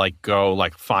 You'd have to go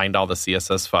find all the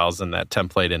CSS files in that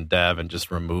template in dev and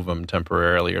just remove them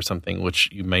temporarily or something, which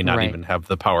you may not even have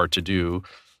the power to do.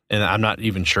 And I'm not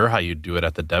even sure how you'd do it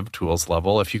at the dev tools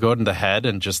level. If you go into the head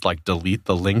and just delete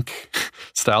the link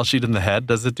style sheet in the head,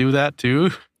 does it do that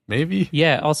too? Maybe.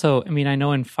 Yeah. Also, I mean, I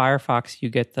know in Firefox you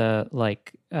get the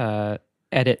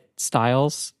edit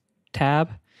styles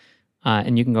tab,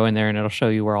 and you can go in there and it'll show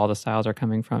you where all the styles are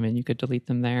coming from, and you could delete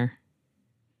them there.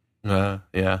 Yeah,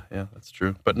 that's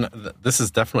true. But this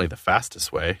is definitely the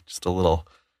fastest way. Just a little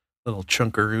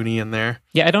chunkaroonie in there.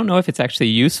 Yeah, I don't know if it's actually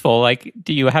useful. Like,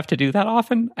 do you have to do that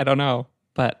often? I don't know,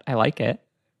 but I like it.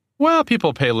 Well,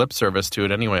 people pay lip service to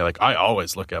it anyway. Like, I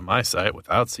always look at my site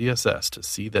without CSS to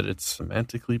see that it's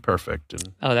semantically perfect.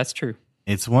 And oh, that's true.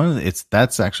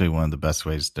 That's actually one of the best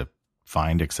ways to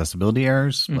find accessibility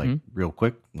errors, like real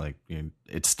quick. Like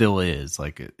it still is.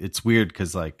 Like it's weird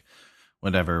because like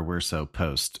whatever, we're so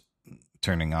post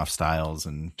turning off styles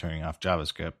and turning off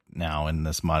JavaScript now in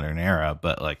this modern era,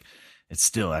 but like it's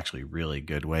still actually really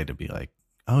good way to be like,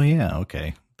 oh yeah,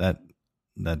 okay, that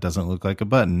doesn't look like a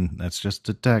button. That's just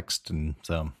a text. And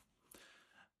so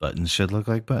buttons should look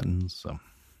like buttons. So,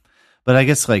 but I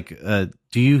guess like,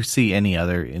 do you see any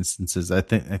other instances? I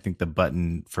think the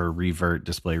button for revert,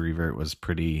 display revert was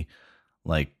pretty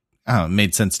like, I don't know, it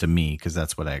made sense to me because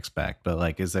that's what I expect. But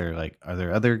like, are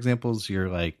there other examples you're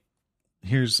like,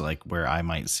 here's like where I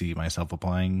might see myself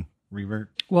applying revert?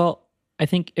 Well, I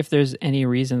think if there's any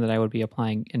reason that I would be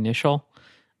applying initial,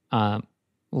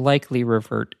 likely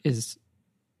revert is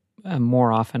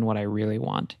more often what I really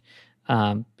want,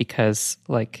 because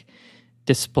like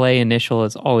display initial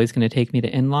is always going to take me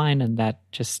to inline, and that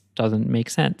just doesn't make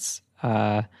sense.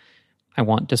 I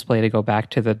want display to go back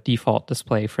to the default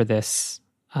display for this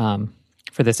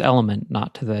element,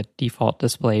 not to the default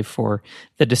display for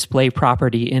the display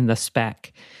property in the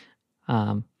spec.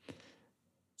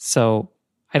 So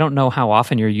I don't know how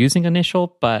often you're using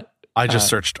initial, but I just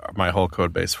searched my whole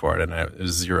code base for it, and it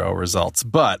was 0 results.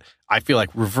 But I feel like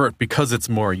revert, because it's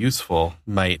more useful,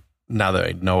 might, now that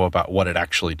I know about what it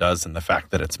actually does and the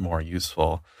fact that it's more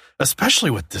useful, especially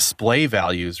with display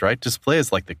values, right? Display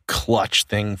is like the clutch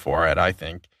thing for it, I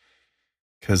think.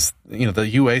 Because, the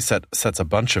UA sets a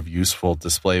bunch of useful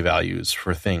display values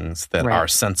for things that are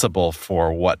sensible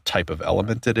for what type of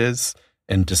element it is,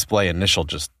 and display initial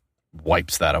just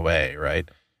wipes that away, right?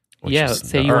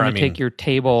 Say you want to take your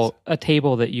table, a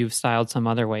table that you've styled some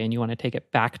other way, and you want to take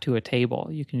it back to a table.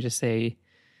 You can just say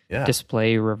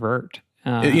display revert.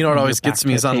 What always gets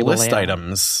me is on list layout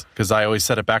items, because I always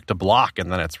set it back to block,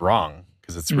 and then it's wrong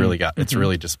because it's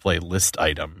really display list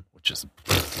item, which is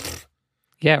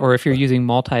yeah. Or if you're using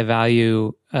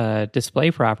multi-value display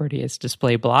property, it's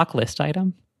display block list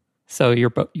item. So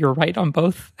you're right on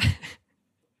both.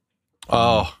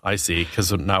 Oh, I see.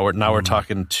 Because now we're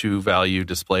talking 2-value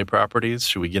display properties.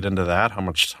 Should we get into that? How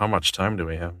much time do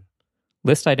we have?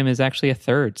 List item is actually a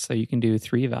third, so you can do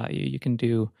 3-value. You can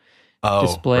do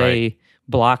display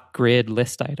block grid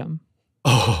list item.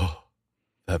 Oh,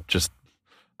 that just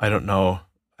I don't know.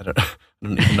 I don't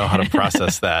even know how to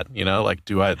process that. Like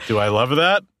do I love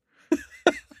that?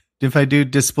 If I do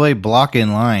display block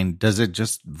in line, does it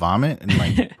just vomit and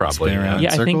like probably spin around in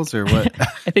circles or what?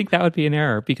 I think that would be an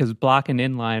error because block and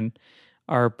inline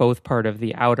are both part of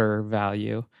the outer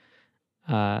value.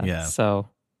 So.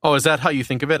 Oh, is that how you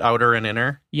think of it? Outer and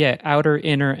inner? Yeah, outer,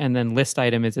 inner, and then list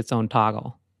item is its own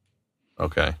toggle.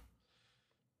 Okay.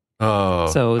 Oh.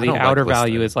 So the outer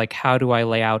value is like, how do I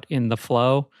lay out in the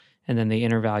flow? And then the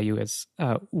inner value is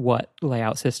what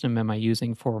layout system am I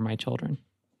using for my children?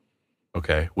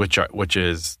 Okay, which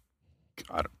is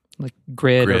like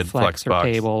grid or flex or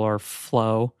table or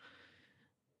flow.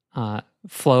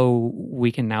 Flow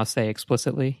we can now say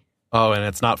explicitly. Oh, and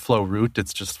it's not flow root;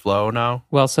 it's just flow now.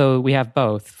 Well, so we have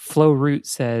both. Flow root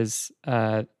says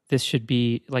this should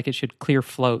be like it should clear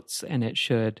floats and it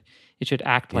should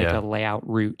act like a layout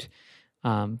root.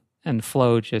 And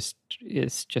flow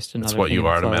is just another. That's what you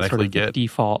automatically sort of get.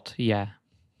 Default, yeah.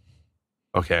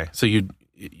 Okay, so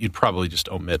you'd probably just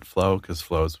omit flow because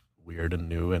flow is weird and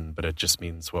new, but it just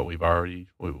means what we've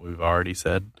already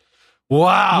said.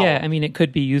 Wow. Yeah, I mean, it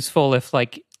could be useful if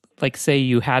like say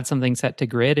you had something set to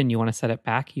grid and you want to set it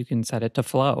back, you can set it to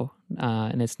flow,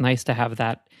 and it's nice to have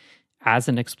that as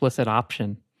an explicit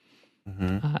option,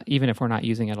 even if we're not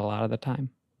using it a lot of the time.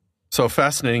 So a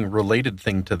fascinating related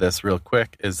thing to this real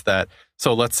quick is that,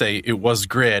 so let's say it was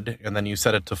grid and then you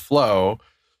set it to flow.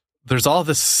 There's all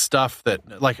this stuff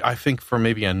that, like, I think for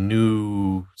maybe a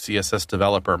new CSS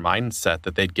developer mindset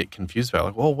that they'd get confused about.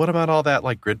 Like, well, what about all that,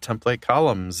 like, grid template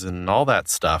columns and all that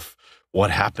stuff? What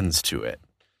happens to it?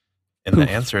 And the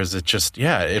answer is it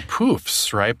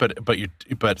poofs, right?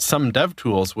 But some dev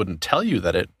tools wouldn't tell you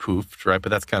that it poofed, right? But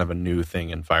that's kind of a new thing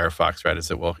in Firefox, right?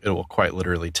 It will quite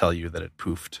literally tell you that it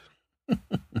poofed,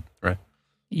 right?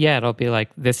 Yeah, it'll be like,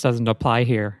 this doesn't apply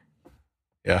here.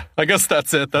 Yeah, I guess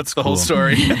that's it. That's the whole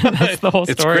story. That's the whole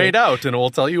story. It's grayed out, and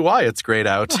we'll tell you why it's grayed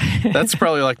out. That's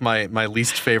probably like my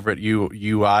least favorite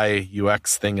UI,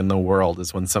 UX thing in the world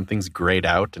is when something's grayed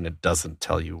out and it doesn't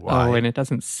tell you why. Oh, and it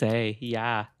doesn't say.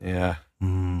 Yeah. Yeah.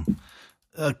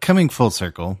 Coming full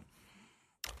circle.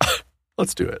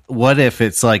 Let's do it. What if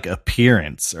it's like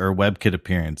appearance or WebKit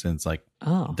appearance, and it's like,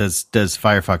 does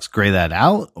Firefox gray that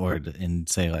out, or and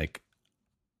say like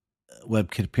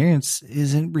WebKit appearance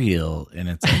isn't real, and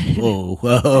it's like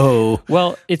whoa.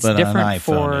 Well, it's but different on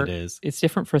iPhone, it's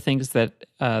different for things that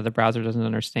the browser doesn't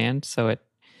understand. So it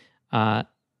that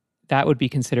would be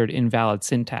considered invalid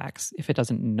syntax if it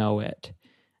doesn't know it.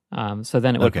 So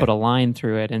then it would put a line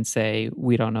through it and say,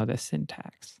 we don't know this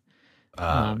syntax.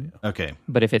 Okay.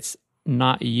 But if it's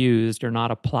not used or not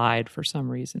applied for some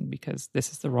reason because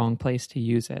this is the wrong place to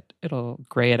use it, it'll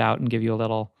gray it out and give you a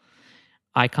little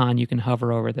icon you can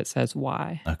hover over that says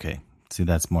why. Okay. See,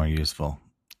 that's more useful.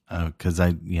 Because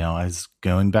I was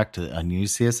going back to the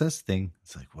unused CSS thing.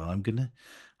 It's like, well,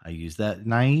 I use that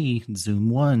in IE,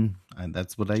 Zoom 1.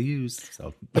 That's what I use.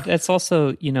 So, but that's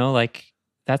also, like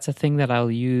that's a thing that I'll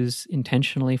use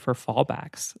intentionally for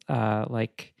fallbacks.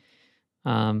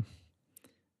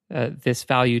 This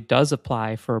value does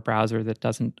apply for a browser that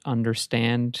doesn't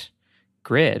understand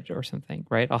grid or something,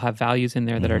 right? I'll have values in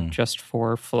there that are just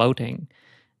for floating,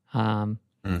 and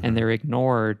they're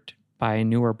ignored by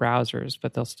newer browsers,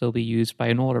 but they'll still be used by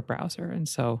an older browser. And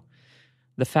so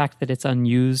the fact that it's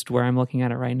unused where I'm looking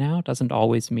at it right now doesn't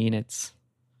always mean it's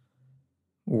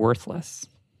worthless.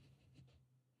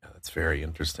 Yeah, that's very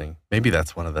interesting. Maybe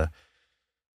that's one of the...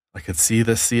 I could see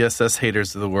the CSS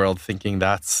haters of the world thinking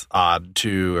that's odd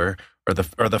too, or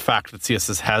the fact that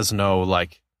CSS has no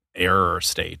like error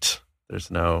state. There's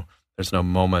no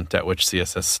moment at which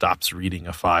CSS stops reading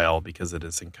a file because it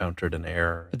has encountered an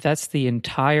error. But that's the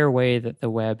entire way that the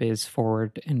web is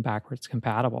forward and backwards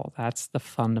compatible. That's the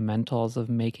fundamentals of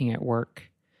making it work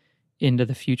into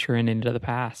the future and into the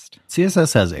past.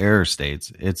 CSS has error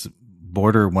states. It's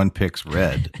border one pix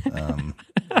red, and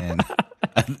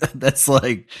that's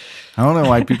like, I don't know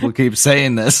why people keep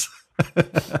saying this.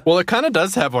 Well, it kind of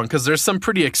does have one because there's some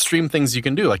pretty extreme things you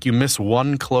can do. Like you miss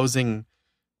one closing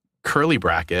curly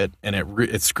bracket and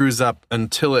it screws up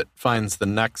until it finds the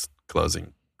next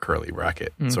closing curly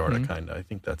bracket, sort of, kind of. I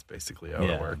think that's basically how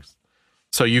it works.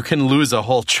 So you can lose a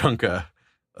whole chunk of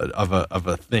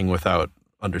a thing without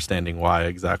understanding why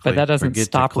exactly. But that doesn't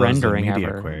stop rendering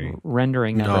ever. Query.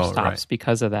 Rendering never stops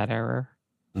because of that error.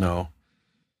 No.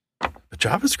 But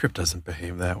JavaScript doesn't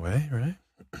behave that way, right?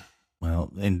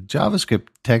 Well, in JavaScript,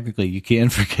 technically, you can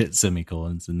forget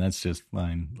semicolons, and that's just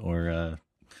fine. Or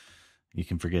you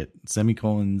can forget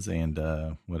semicolons and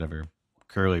whatever,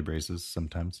 curly braces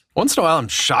sometimes. Once in a while, I'm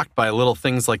shocked by little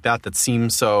things like that seem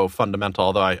so fundamental,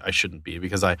 although I shouldn't be,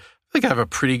 because I think I have a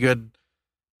pretty good...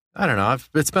 I don't know.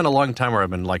 It's been a long time where I've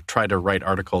been tried to write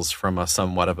articles from a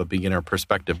somewhat of a beginner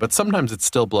perspective, but sometimes it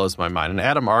still blows my mind. And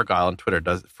Adam Argyle on Twitter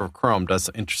for Chrome does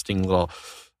interesting little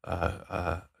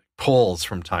polls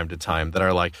from time to time that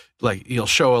are like he'll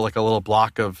show a little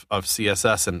block of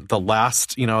CSS, and the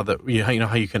last, you know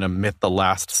how you can omit the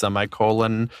last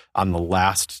semicolon on the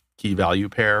last key value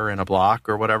pair in a block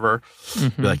or whatever.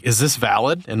 Be like, is this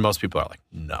valid? And most people are like,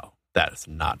 no. That is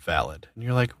not valid. And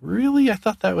you're like, really? I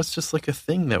thought that was just like a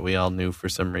thing that we all knew for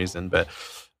some reason, but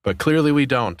clearly we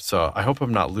don't. So I hope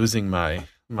I'm not losing my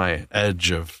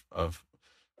edge of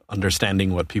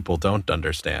understanding what people don't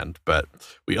understand. But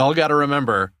we all got to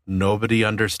remember, nobody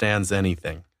understands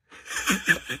anything.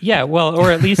 Yeah, well,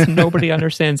 or at least nobody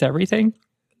understands everything.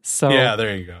 So yeah,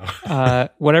 there you go.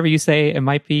 Whatever you say, it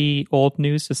might be old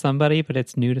news to somebody, but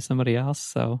it's new to somebody else.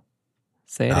 So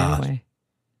say it anyway.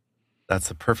 That's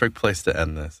a perfect place to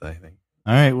end this, I think.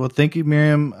 All right. Well, thank you,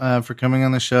 Miriam, for coming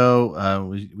on the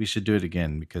show. We should do it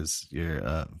again because you're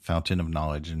a fountain of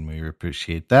knowledge, and we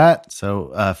appreciate that.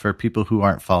 So for people who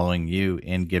aren't following you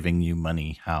and giving you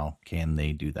money, how can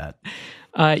they do that?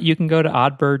 You can go to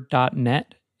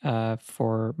oddbird.net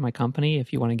for my company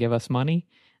if you want to give us money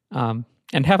and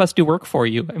have us do work for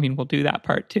you. I mean, we'll do that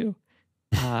part too.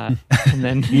 And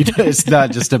then it's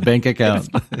not just a bank account.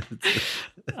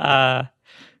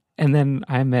 And then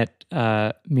I'm at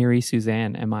Miriam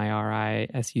Suzanne,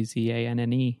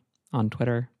 MIRISUZANNE on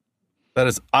Twitter. That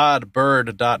is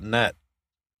oddbird.net.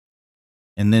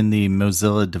 And then the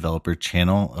Mozilla developer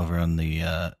channel over on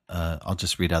the, I'll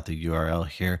just read out the URL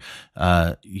here,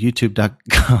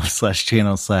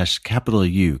 youtube.com/channel/capital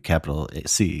U, capital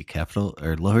C, capital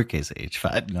or lowercase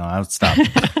h5. No, I'll stop.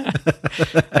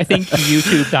 I think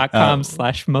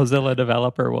youtube.com/Mozilla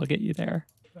developer will get you there.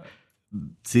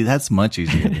 See, that's much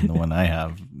easier than the one I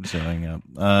have showing up.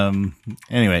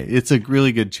 Anyway, it's a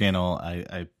really good channel.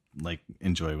 I like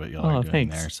enjoy what y'all are doing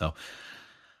there. So,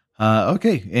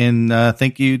 okay. And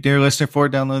thank you, dear listener, for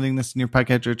downloading this in your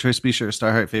podcast of choice. Be sure to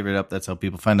star, heart, favorite up. That's how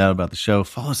people find out about the show.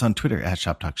 Follow us on Twitter at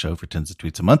Shop Talk Show for tons of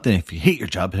tweets a month. And if you hate your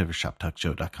job, head over to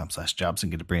shoptalkshow.com/jobs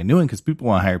and get a brand new one, because people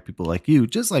want to hire people like you,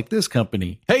 just like this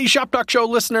company. Hey, Shop Talk Show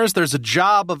listeners, there's a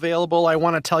job available I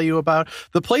want to tell you about.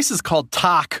 The place is called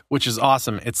Talk, which is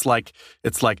awesome. It's like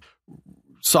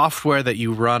software that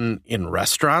you run in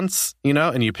restaurants,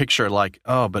 and you picture like,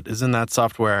 oh, but isn't that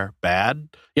software bad?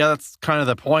 Yeah, that's kind of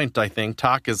the point, I think.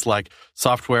 Talk is like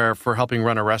software for helping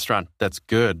run a restaurant that's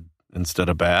good instead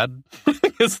of bad.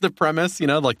 It's the premise,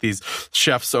 like these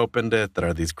chefs opened it that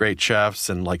are these great chefs,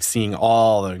 and like seeing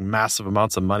all the massive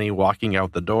amounts of money walking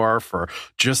out the door for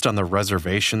just on the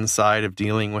reservation side of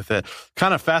dealing with it.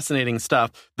 Kind of fascinating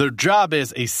stuff. Their job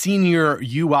is a senior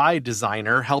UI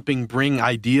designer helping bring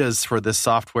ideas for this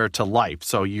software to life.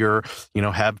 So you're,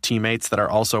 have teammates that are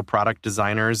also product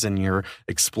designers, and you're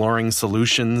exploring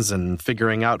solutions and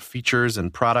figuring out features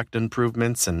and product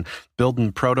improvements and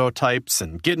building prototypes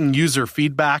and getting user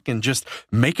feedback and just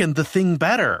making the thing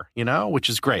better, which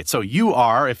is great. So you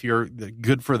are, if you're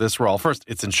good for this role, first,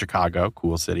 it's in Chicago,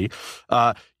 cool city.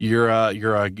 You're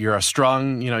a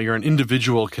strong, you're an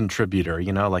individual contributor,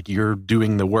 like you're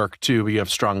doing the work too, but you have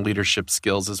strong leadership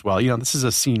skills as well. This is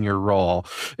a senior role.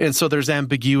 And so there's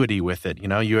ambiguity with it.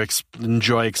 You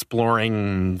enjoy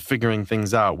exploring, figuring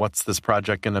things out. What's this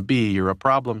project going to be? You're a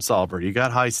problem solver. You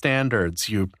got high standards.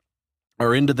 You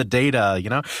are into the data,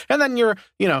 and then you're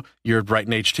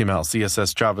writing HTML,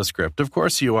 CSS, JavaScript. Of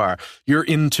course you are. You're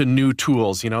into new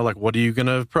tools, like what are you going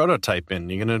to prototype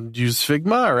in? You're going to use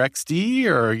Figma or XD,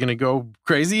 or are you going to go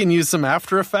crazy and use some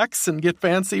After Effects and get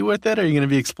fancy with it? Are you going to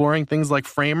be exploring things like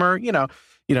Framer?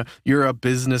 You're a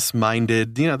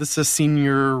business-minded, this is a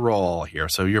senior role here.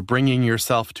 So you're bringing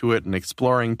yourself to it and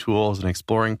exploring tools and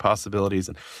exploring possibilities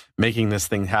and making this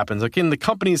thing happen. Again, the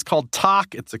company is called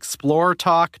Talk. It's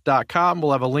exploretalk.com.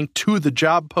 We'll have a link to the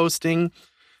job posting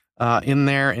in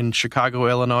there in Chicago,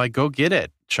 Illinois. Go get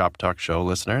it, Shop Talk Show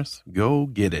listeners. Go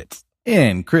get it.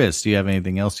 And Chris, do you have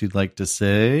anything else you'd like to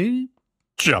say?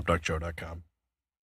 ShopTalkShow.com.